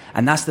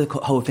 And that's the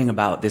whole thing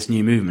about this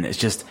new movement. It's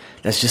just,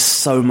 there's just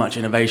so much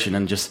innovation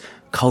and just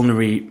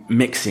culinary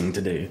mixing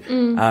to do,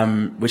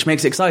 which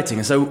makes it exciting.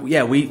 And so,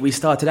 yeah, we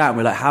started out and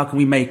we're like, how can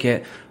we make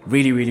it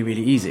really, really,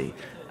 really easy?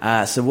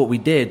 So what we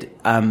did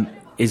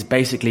is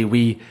basically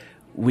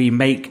we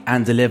make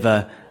and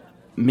deliver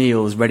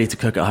meals ready to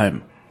cook at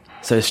home.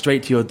 So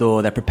straight to your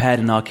door, they're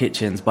prepared in our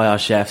kitchens by our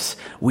chefs.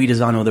 We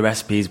design all the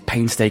recipes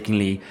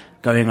painstakingly,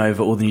 going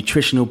over all the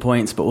nutritional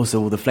points, but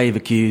also all the flavor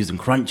cues and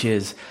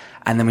crunches.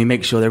 And then we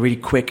make sure they're really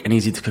quick and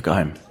easy to cook at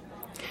home.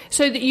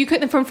 So that you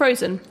cook them from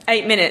frozen?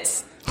 8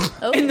 minutes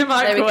in the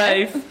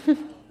microwave.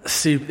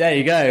 Soup. There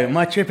you go.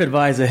 My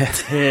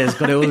TripAdvisor here has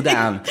got it all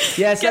down.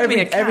 Yeah, so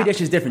every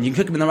dish is different. You can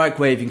cook them in the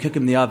microwave, you can cook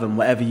them in the oven,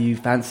 whatever you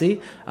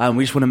fancy.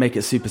 We just want to make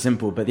it super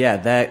simple. But yeah,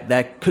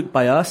 they're cooked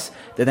by us.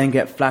 They then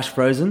get flash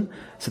frozen,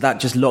 so that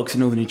just locks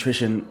in all the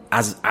nutrition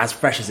as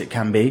fresh as it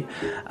can be,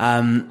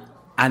 and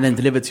then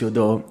delivered to your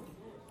door,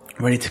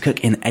 ready to cook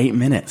in 8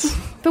 minutes.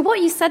 But what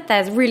you said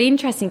there is really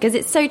interesting because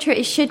it's so true.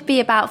 It should be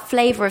about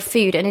flavour of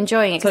food and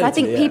enjoying it. Because I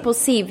think people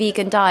see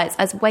vegan diets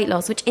as weight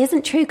loss, which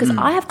isn't true because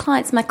I have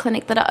clients in my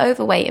clinic that are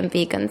overweight and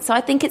vegan. So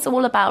I think it's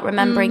all about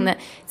remembering that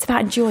it's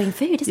about enjoying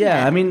food, isn't it?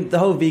 Yeah, I mean, the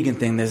whole vegan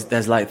thing,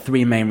 there's like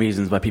 3 main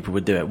reasons why people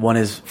would do it. One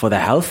is for their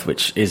health,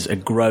 which is a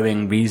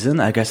growing reason,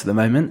 I guess, at the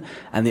moment.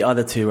 And the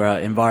other 2 are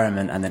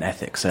environment and then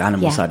ethics, so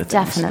animal side of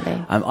things.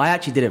 Definitely. I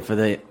actually did it for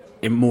the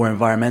more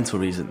environmental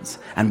reasons.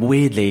 And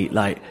weirdly,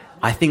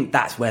 I think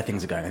that's where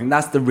things are going. I think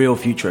that's the real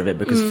future of it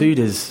because food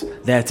is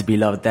there to be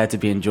loved, there to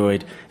be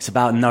enjoyed. It's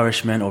about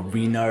nourishment or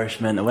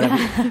re-nourishment or whatever,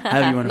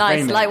 however you want to frame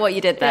it. Nice, like what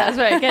you did there. Yeah, that's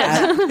very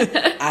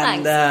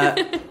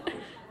good.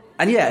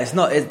 And yeah, it's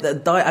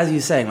as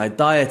you're saying, like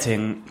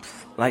dieting,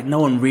 like no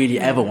one really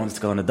ever wants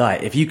to go on a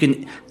diet. If you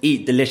can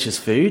eat delicious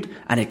food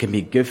and it can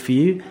be good for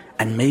you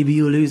and maybe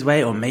you'll lose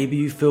weight or maybe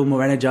you feel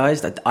more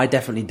energized, I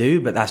definitely do,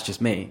 but that's just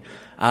me,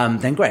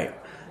 then great.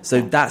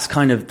 So that's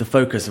kind of the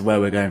focus of where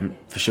we're going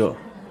for sure.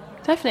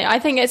 Definitely. I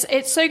think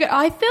it's so good.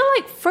 I feel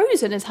like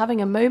frozen is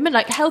having a moment,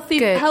 like healthy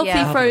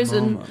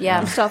frozen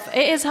stuff.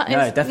 It is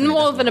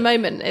more than a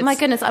moment. My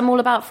goodness, I'm all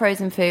about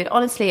frozen food.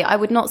 Honestly, I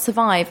would not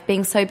survive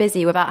being so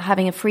busy without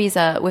having a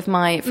freezer with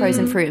my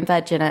frozen fruit and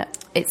veg in it.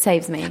 It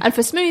saves me. And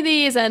for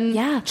smoothies and...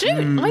 Yeah. Do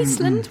you know,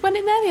 Iceland went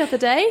in there the other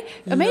day.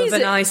 Amazing.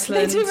 Love an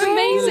Iceland. They do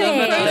amazing.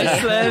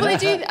 Iceland. Well, they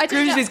do.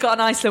 Drewsy's got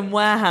an Iceland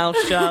warehouse,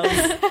 Charles.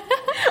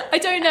 I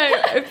don't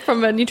know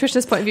from a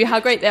nutritionist point of view how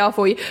great they are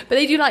for you, but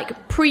they do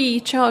like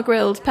pre-char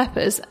grilled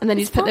peppers and then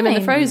you just put them in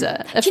the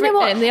freezer. Do you know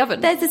what? In the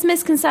oven. There's this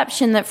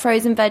misconception that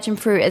frozen veg and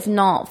fruit is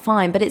not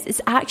fine, but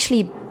it's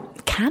actually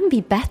can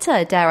be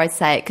better, dare I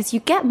say it, because you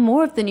get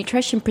more of the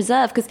nutrition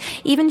preserved, because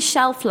even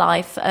shelf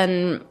life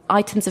and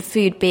items of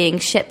food being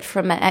shipped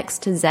from X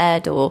to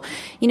Z or,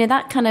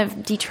 that kind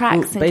of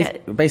detracts.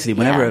 Basically,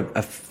 whenever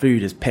a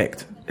food is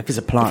picked, if it's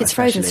a plant, if it's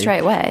frozen straight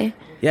away.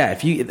 Yeah,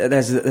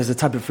 there's a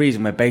type of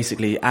freezing where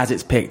basically as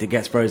it's picked, it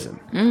gets frozen.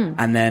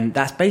 And then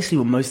that's basically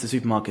what most of the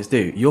supermarkets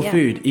do. Your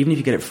food, even if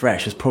you get it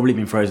fresh, has probably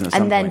been frozen at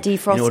some point. And then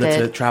defrosted. In order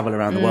to travel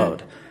around the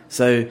world.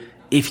 So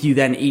if you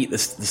then eat the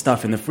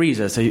stuff in the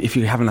freezer, so if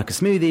you're having like a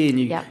smoothie and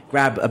you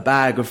grab a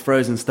bag of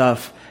frozen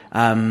stuff,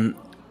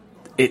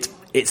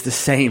 it's the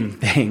same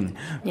thing,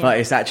 but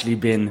it's actually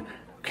been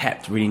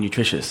kept really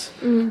nutritious.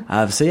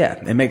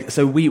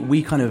 So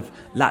we kind of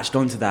latched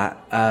onto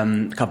that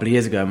a couple of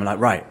years ago and we're like,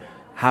 right,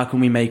 how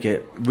can we make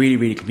it really,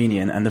 really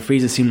convenient? And the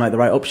freezer seemed like the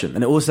right option.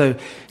 And it also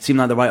seemed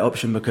like the right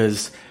option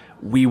because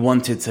we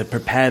wanted to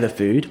prepare the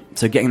food.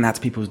 So getting that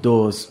to people's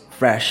doors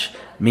fresh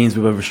means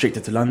we were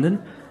restricted to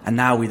London. And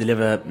now we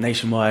deliver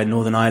nationwide,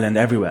 Northern Ireland,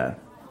 everywhere.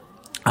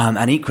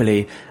 And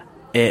equally,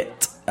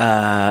 it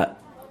allows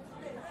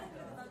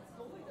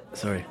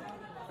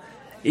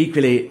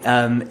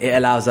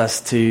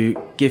us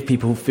to give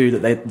people food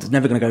that they're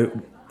never going to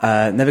go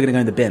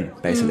in the bin,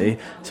 basically.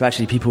 So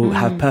actually people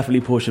have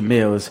perfectly portioned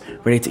meals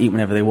ready to eat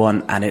whenever they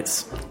want, and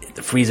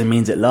the freezer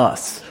means it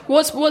lasts.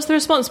 What's the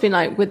response been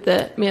like with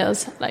the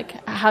meals?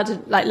 Like how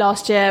did, like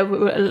last year,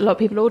 were a lot of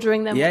people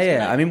ordering them?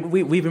 Yeah. I mean,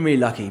 we've been really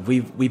lucky.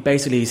 We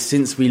basically,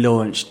 since we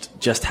launched,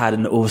 just had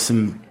an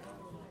awesome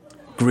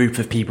group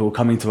of people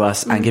coming to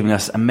us and giving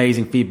us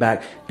amazing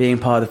feedback, being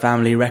part of the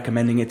family,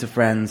 recommending it to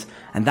friends.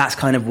 And that's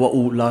kind of what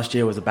all last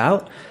year was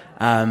about.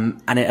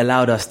 And it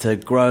allowed us to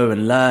grow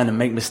and learn and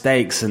make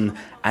mistakes and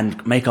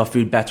make our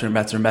food better and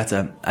better and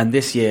better. And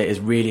this year is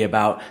really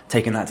about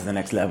taking that to the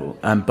next level,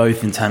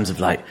 both in terms of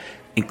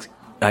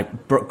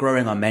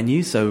growing our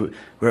menu. So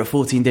we're at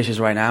 14 dishes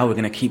right now. We're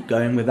going to keep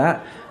going with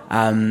that.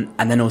 And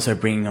then also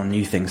bringing on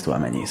new things to our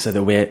menu so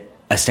that we're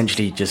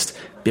essentially just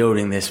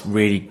building this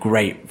really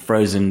great,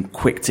 frozen,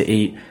 quick to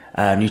eat,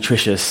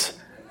 nutritious,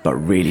 but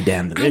really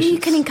damn delicious. And you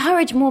can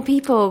encourage more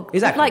people.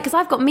 Exactly. Because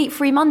I've got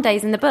meat-free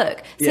Mondays in the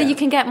book. So you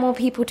can get more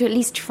people to at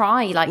least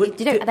try. They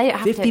don't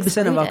have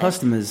 50% of our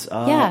customers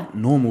are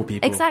normal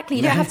people. Exactly.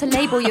 You don't have to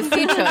label your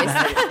food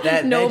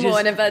choice. Normal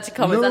in inverted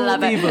commas. I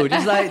love it. People.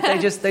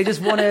 They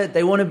just want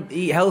to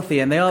eat healthy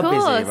and they are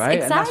busy,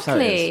 right?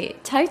 Exactly.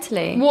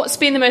 Totally. What's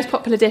been the most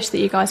popular dish that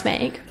you guys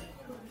make?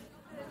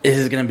 This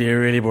is going to be a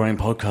really boring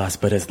podcast,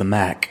 but it's the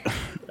mac.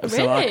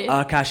 Really? So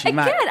our cashew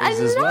mac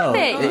is as well.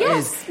 I love it.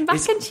 Yes,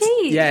 mac and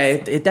cheese. Yeah,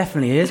 it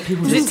definitely is.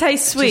 People Does it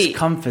taste sweet? It's just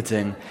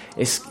comforting.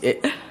 Is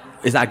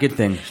that a good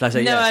thing? Should I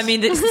say yes? No, I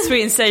mean, it's the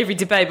sweet and savoury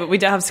debate, but we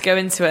don't have to go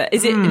into it.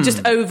 Is it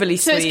just overly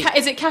sweet? So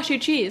is it cashew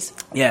cheese?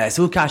 Yeah, it's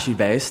all cashew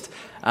based.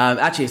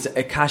 Actually, it's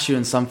a cashew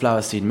and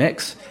sunflower seed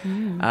mix.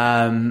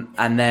 And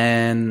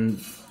then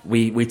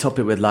we top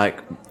it with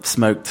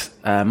smoked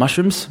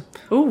mushrooms.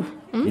 Ooh.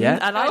 Yeah,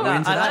 I like We're that.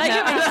 into I like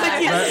that.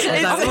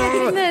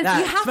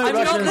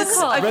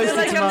 I feel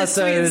like I'm the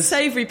sweet and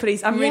savoury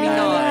police. I'm really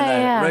not.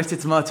 Yeah.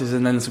 Roasted tomatoes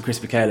and then some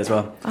crispy kale as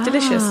well.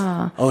 Delicious.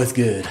 Oh, it's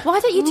good. Why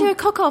don't you do a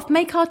cook-off?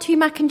 Make our 2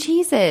 mac and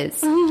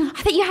cheeses. I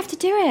think you have to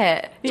do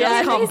it.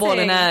 I can't boil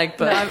an egg,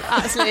 but I'm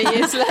absolutely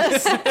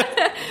useless.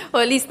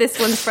 Well, at least this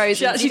one's frozen.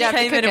 she actually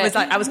came in and was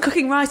like, I was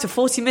cooking rice for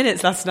 40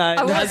 minutes last night.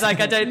 I was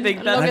like, I don't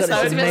think that's Longest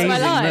 40 minutes of my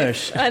life.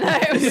 Mush. I know,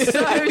 it was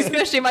so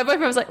smushy. My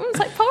boyfriend was like, it's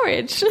like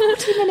porridge.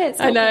 40 minutes.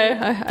 I know,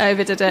 I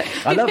overdid it.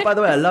 By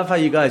the way, I love how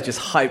you guys just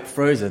hype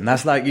Frozen.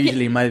 That's like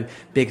usually my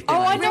big thing.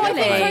 Oh, I know, I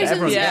think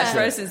Frozen's- yeah,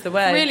 Frozen's the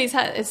way. Really,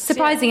 it's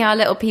Surprising how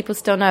little people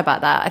still know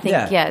about that. I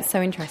think, it's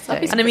so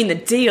interesting. And I mean, the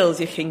deals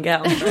you can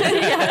get on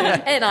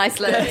In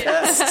Iceland.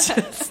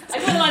 I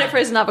put the line at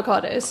frozen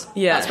avocados.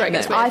 Yeah. That's where it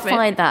gets weird I for me.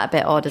 find that a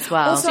bit odd as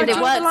well. Also, but it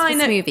I works draw the line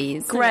for at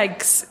smoothies.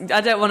 Greg's.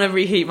 I don't want to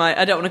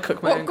I don't want to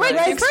cook my own Greg's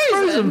Greg's.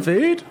 Frozen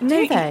food.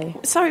 Do they?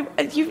 Sorry,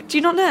 do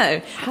you not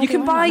know? You do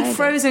can I buy not know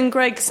frozen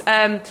Greg's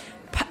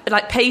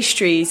like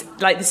pastries,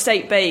 like the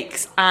steak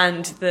bakes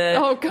and the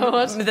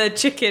the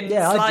chicken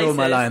Yeah, I draw slices.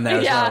 my line there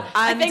as well.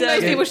 I think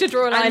most people should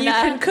draw a line and you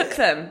there. can cook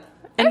them.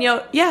 And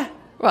you're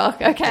Well,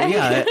 okay.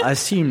 Yeah, I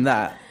assume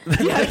that.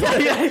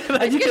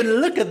 And you can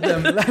look at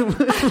them.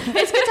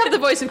 It's good to have the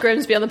voice of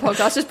Grimsby on the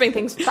podcast. Just bring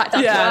things back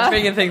down to earth.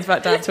 bringing things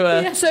back down to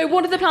earth. Yeah. So,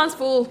 what are the plans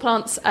for all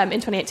plants in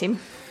 2018?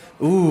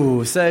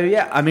 Ooh, so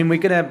I mean, we're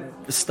going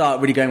to start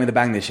really going with a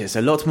bang this year.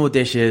 So lots more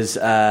dishes,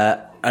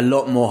 a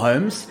lot more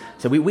homes.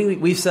 So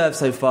we've served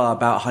so far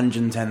about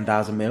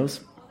 110,000 meals.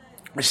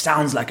 Which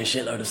sounds like a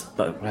shitload of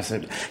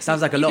stuff.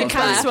 Sounds like a lot of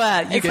can food.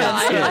 swear. You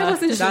can swear. I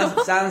wasn't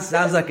sure.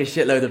 Sounds like a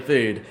shitload of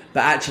food.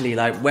 But actually,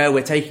 like where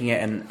we're taking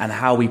it and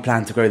how we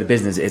plan to grow the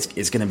business,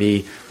 it's going to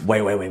be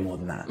way, way, way more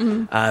than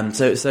that.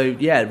 So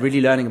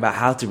really learning about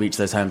how to reach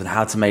those homes and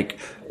how to make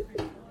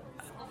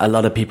a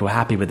lot of people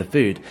happy with the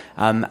food,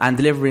 and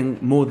delivering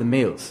more than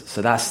meals.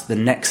 So that's the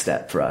next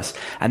step for us.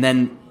 And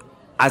then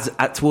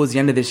towards the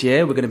end of this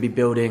year, we're going to be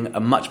building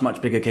a much,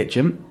 much bigger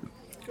kitchen.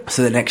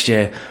 So that next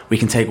year we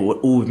can take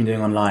all we've been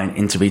doing online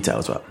into retail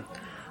as well.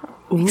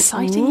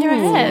 Exciting year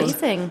ahead.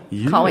 Amazing.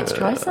 Can't wait to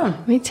try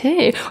some. Me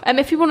too.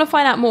 If people want to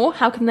find out more,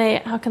 how can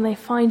they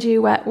find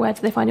you? Where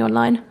do they find you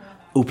online?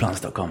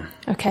 Allplants.com.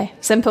 Okay,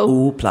 simple.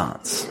 All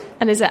Plants.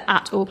 And is it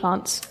at All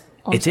Plants?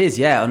 It is,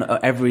 yeah. On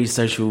every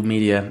social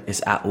media,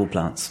 it's at All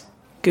Plants.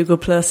 Google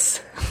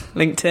Plus,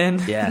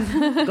 LinkedIn, Yeah,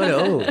 got it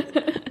all.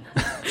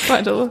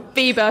 Right, all.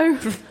 Bebo.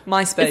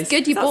 MySpace. It's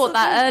good you bought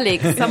that early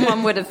because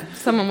someone would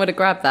have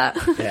grabbed that.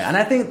 Yeah, and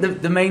I think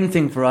the main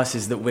thing for us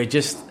is that we're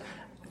just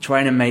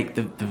trying to make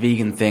the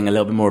vegan thing a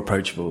little bit more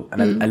approachable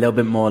and a little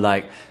bit more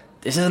like,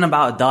 this isn't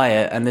about a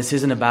diet and this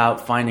isn't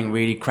about finding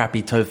really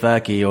crappy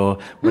tofurkey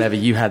or whatever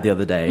you had the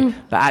other day,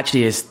 but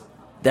actually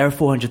there are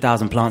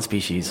 400,000 plant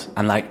species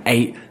and like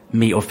 8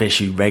 meat or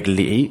fish you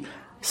regularly eat.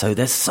 So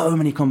there's so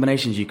many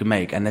combinations you can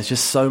make, and there's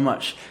just so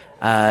much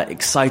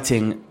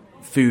exciting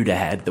food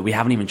ahead that we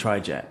haven't even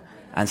tried yet.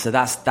 And so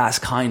that's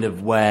kind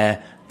of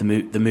where the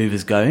move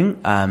is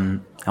going,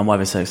 and why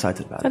we're so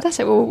excited about it.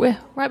 Fantastic. Well, we're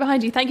right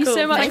behind you. Thank you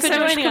so much Thanks for so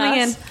much joining for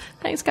coming us.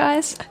 Thanks,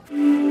 guys.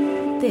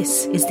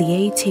 This is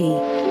the AT,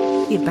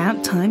 the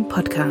About Time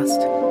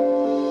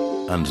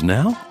podcast. And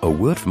now, a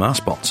word from our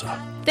sponsor.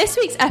 This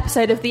week's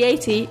episode of The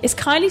AT is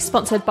kindly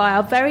sponsored by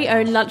our very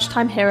own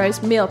lunchtime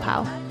heroes, Meal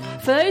Pal.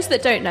 For those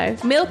that don't know,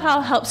 Meal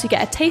Pal helps you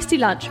get a tasty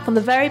lunch from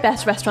the very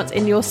best restaurants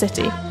in your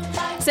city.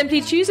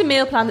 Simply choose a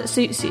meal plan that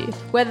suits you,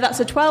 whether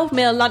that's a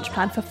 12-meal lunch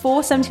plan for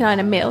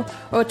 $4.79 a meal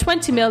or a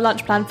 20-meal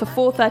lunch plan for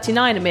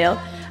 $4.39 a meal,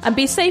 and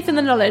be safe in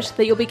the knowledge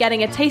that you'll be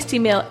getting a tasty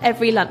meal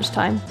every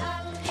lunchtime.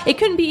 It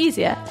couldn't be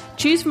easier.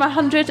 Choose from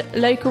 100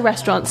 local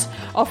restaurants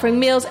offering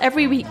meals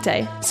every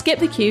weekday. Skip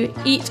the queue,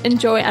 eat,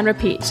 enjoy and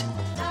repeat.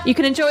 You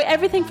can enjoy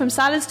everything from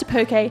salads to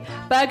poke,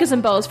 burgers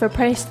and bowls for a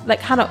price that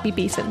cannot be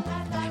beaten.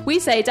 We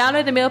say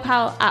download the Meal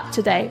Pal app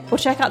today or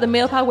check out the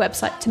Meal Pal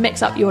website to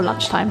mix up your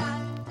lunchtime.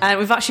 And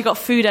we've actually got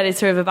food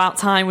editor of About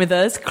Time with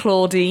us,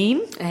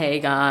 Claudine. Hey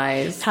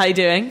guys. How are you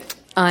doing?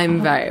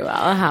 I'm very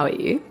well. How are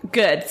you?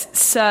 Good.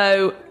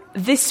 So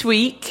this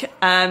week,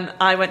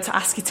 I went to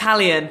Ask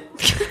Italian.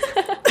 This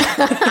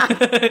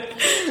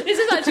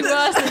is actually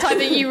worse than the time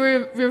that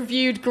you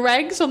reviewed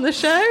Greg's on the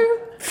show.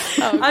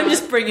 Oh, I'm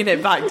just bringing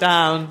it back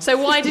down. So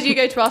why did you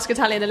go to Ask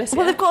Italian, Alicia?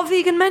 Well, they've got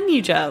vegan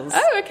menu gels.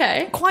 Oh,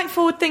 okay. Quite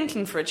forward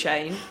thinking for a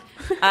chain.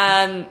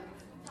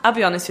 I'll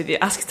be honest with you,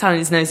 Ask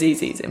Italian is no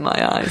ZZ's in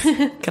my eyes.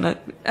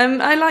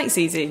 I like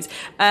ZZ's.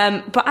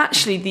 But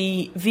actually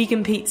the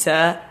vegan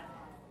pizza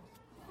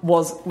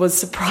was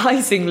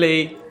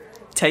surprisingly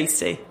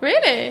tasty.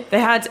 Really? They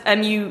had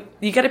you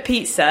get a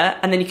pizza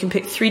and then you can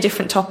pick 3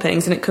 different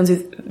toppings and it comes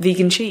with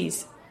vegan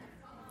cheese.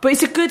 But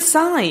it's a good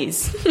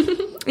size.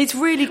 It's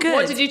really good.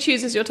 What did you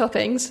choose as your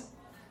toppings?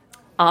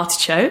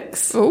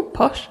 Artichokes, Oh,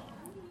 posh.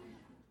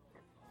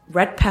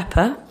 red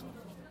pepper,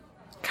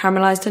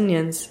 caramelised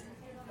onions,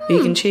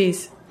 vegan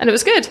cheese. And it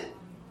was good.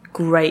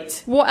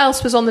 Great. What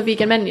else was on the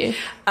vegan menu?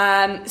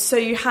 So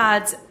you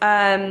had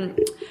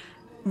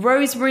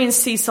rosemary and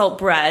sea salt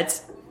bread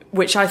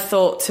which I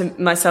thought to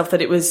myself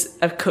that it was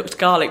a cooked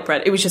garlic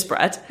bread. It was just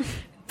bread,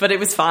 but it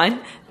was fine.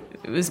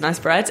 It was nice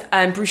bread.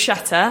 And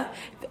bruschetta,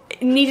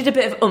 it needed a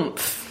bit of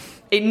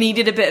oomph. It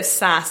needed a bit of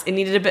sass. It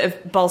needed a bit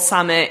of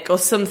balsamic or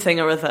something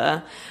or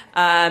other.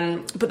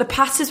 But the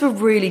pastas were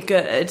really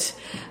good.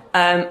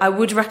 I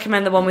would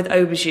recommend the one with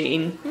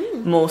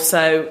aubergine more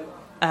so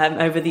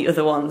over the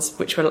other ones,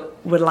 which were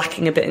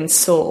lacking a bit in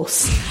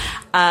sauce.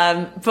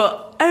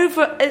 But as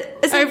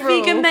a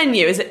vegan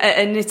menu, as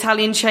an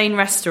Italian chain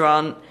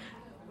restaurant,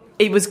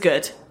 it was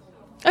good.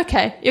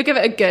 Okay, you'll give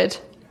it a good.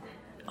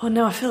 Oh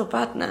no, I feel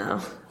bad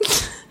now.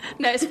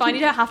 No, it's fine.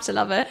 You don't have to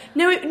love it.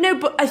 No,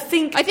 but I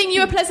think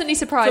you were pleasantly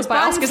surprised by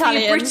Ask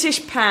Italian. For your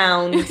British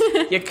pound,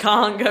 you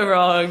can't go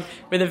wrong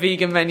with a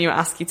vegan menu at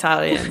Ask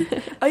Italian.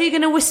 Are you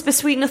going to whisper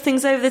sweet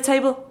nothings over the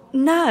table?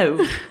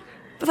 No.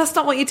 But that's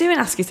not what you do in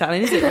Ask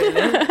Italian, is it,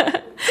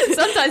 really?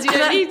 Sometimes you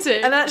don't need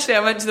to. And actually,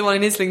 I went to the one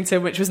in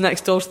Islington, which was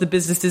next door to the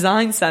Business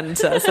Design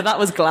Centre, so that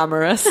was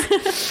glamorous.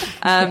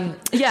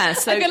 Yeah,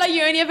 so... I feel like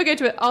you only ever go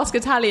to Ask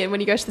Italian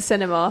when you go to the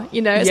cinema,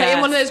 you know? It's like in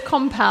one of those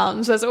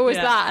compounds, there's always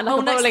that, and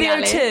like a bowling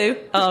alley. next to the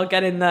O2. Oh,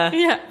 get in there.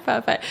 Yeah,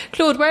 perfect.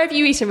 Claude, where have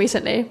you eaten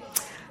recently?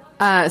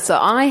 So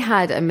I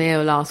had a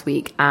meal last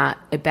week at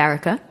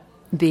Iberica,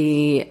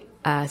 the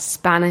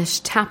Spanish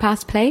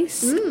tapas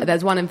place.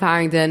 There's one in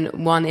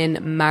Farringdon, one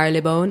in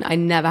Marylebone. I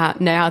never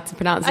know how to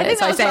pronounce it,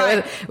 so I say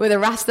it with a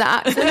Rasta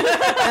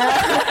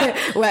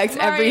accent. Works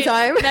every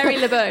time.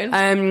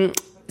 Marylebone.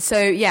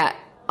 So yeah,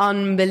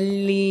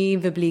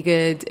 unbelievably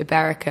good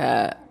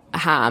Iberica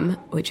ham,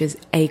 which is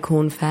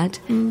acorn fed.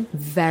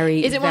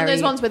 Is it one of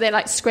those ones where they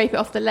like scrape it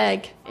off the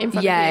leg in front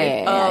of you?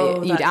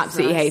 Yeah. You'd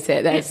absolutely hate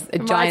it. There's a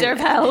giant of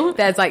hell.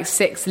 There's like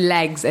 6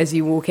 legs as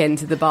you walk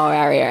into the bar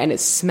area, and it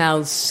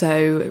smells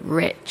so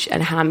rich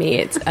and hammy.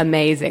 It's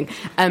amazing.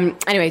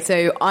 Anyway,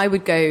 so I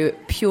would go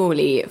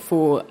purely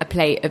for a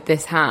plate of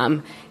this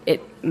ham. It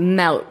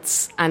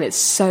melts and it's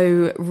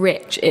so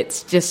rich.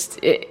 It's just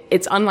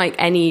it's unlike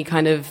any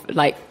kind of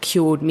like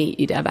cured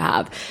meat you'd ever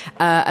have.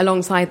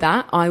 Alongside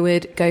that, I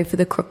would go for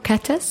the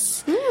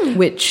croquettes,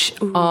 which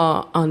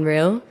are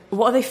unreal.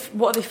 What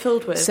are they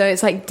filled with? So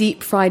it's like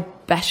deep fried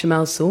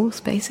bechamel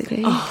sauce,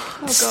 basically,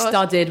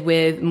 studded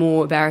with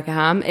more Iberica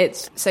ham.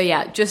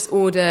 Just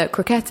order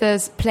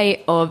croquettes,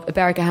 plate of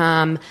Iberica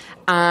ham,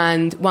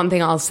 and one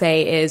thing I'll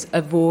say is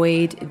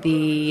avoid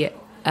the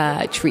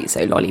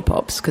chorizo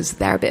lollipops because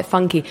they're a bit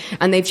funky,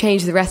 and they've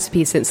changed the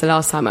recipe since the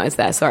last time I was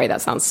there. Sorry,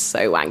 that sounds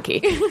so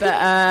wanky,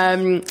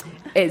 but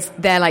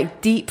they're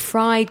like deep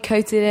fried,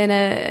 coated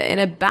in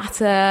a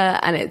batter,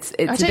 and it's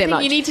I don't a bit think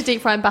much. You need to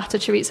deep fry and batter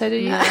chorizo, do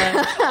you?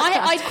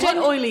 It's quite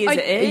oily as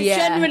it is. I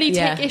generally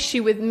take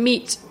issue with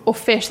meat or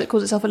fish that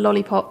calls itself a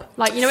lollipop.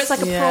 Like, you know, it's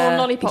like a prawn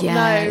lollipop. Yeah,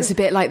 no, it's a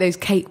bit like those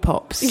cake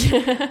pops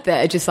that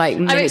are just like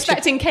I'm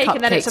expecting cake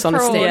and then it's a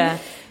prawn. Yeah.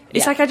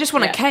 It's like I just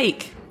want a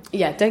cake.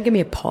 Yeah, don't give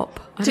me a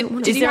pop.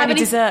 Did you have any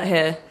dessert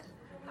here?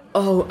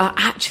 Oh,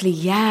 actually,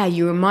 yeah,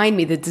 you remind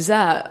me, the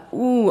dessert.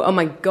 Ooh, oh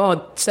my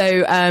God.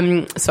 So,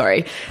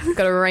 sorry,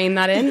 got to rein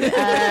that in.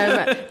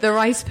 The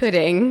rice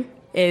pudding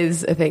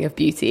is a thing of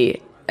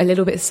beauty. A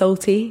little bit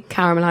salty,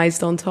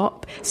 caramelized on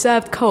top.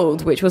 Served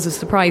cold, which was a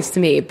surprise to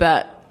me,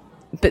 but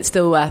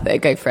still worth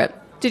it. Go for it.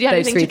 Did you have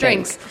anything to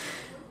drink?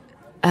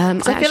 I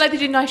feel like they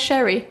do nice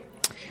sherry.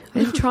 I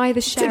didn't try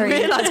the sherry.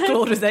 Didn't realise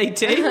Claude was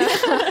 18.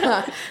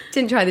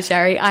 Didn't try the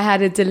sherry. I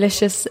had a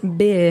delicious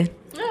beer.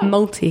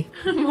 Malty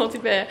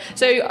beer.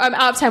 So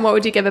out of 10, what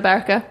would you give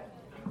Iberica?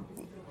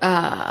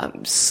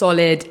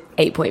 Solid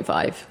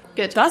 8.5.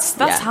 Good. That's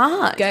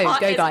hard. Go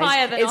It's guys.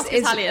 higher than Ask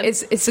Italian.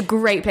 It's a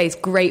great place,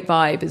 great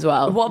vibe as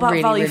well. What about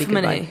really, value really for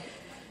good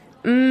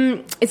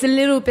money? It's a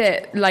little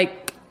bit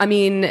like, I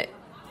mean,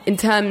 in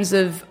terms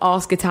of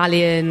Ask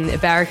Italian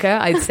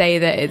Iberica, I'd say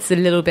that it's a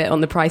little bit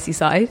on the pricey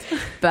side,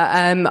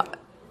 but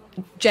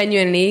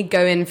genuinely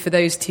go in for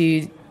those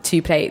two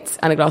plates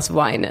and a glass of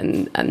wine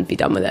and be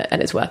done with it, and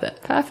it's worth it.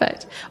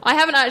 Perfect. I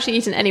haven't actually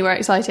eaten anywhere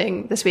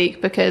exciting this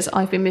week because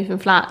I've been moving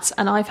flats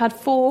and I've had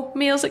 4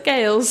 meals at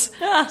Gales.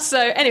 So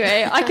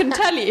anyway, I can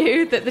tell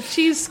you that the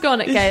cheese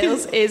scone at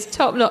Gales is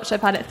top notch.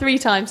 I've had it 3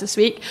 times this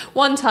week.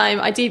 One time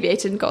I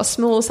deviated and got a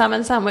small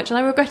salmon sandwich and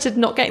I regretted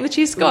not getting the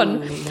cheese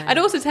scone. I'd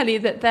also tell you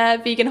that their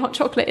vegan hot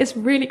chocolate is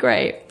really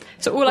great.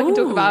 So all I can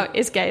talk about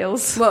is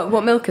Gales.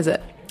 What milk is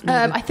it?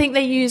 I think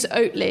they use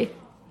Oatly.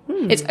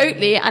 It's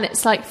Oatly and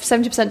it's like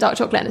 70% dark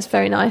chocolate and it's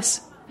very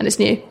nice and it's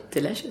new.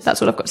 Delicious. That's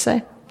all I've got to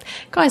say.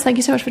 Guys, thank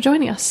you so much for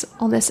joining us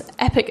on this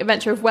epic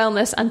adventure of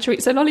wellness and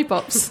chorizo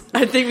lollipops.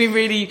 I think we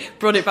really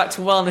brought it back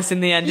to wellness in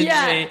the end,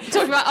 didn't we?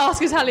 Talking about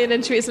Ask Italian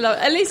and chorizo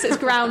lollipops. At least it's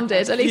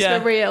grounded. At least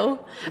we're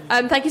real.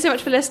 Thank you so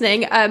much for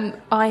listening.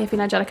 I have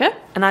been Angelica.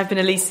 And I've been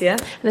Alicia.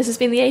 And this has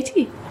been the AT.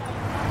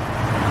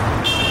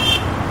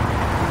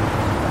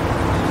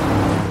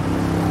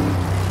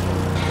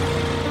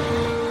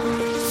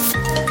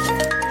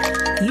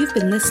 You've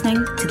been listening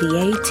to the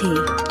AT.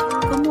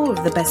 For more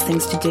of the best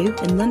things to do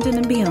in London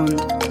and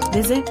beyond,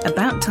 visit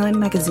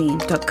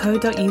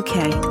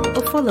abouttimemagazine.co.uk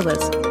or follow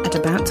us at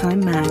About Time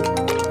Mag.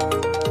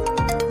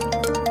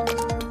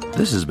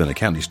 This has been a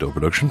Candy Store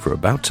production for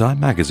About Time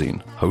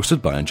magazine,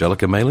 hosted by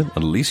Angelica Malin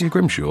and Alicia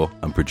Grimshaw,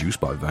 and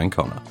produced by Van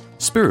Connor.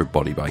 Spirit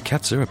Body by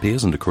Ketzer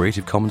appears under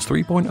Creative Commons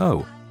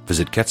 3.0.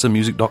 Visit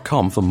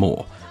ketzermusic.com for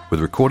more, with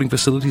recording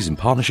facilities in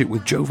partnership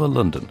with Jova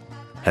London.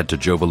 Head to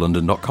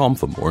jovalondon.com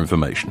for more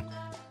information.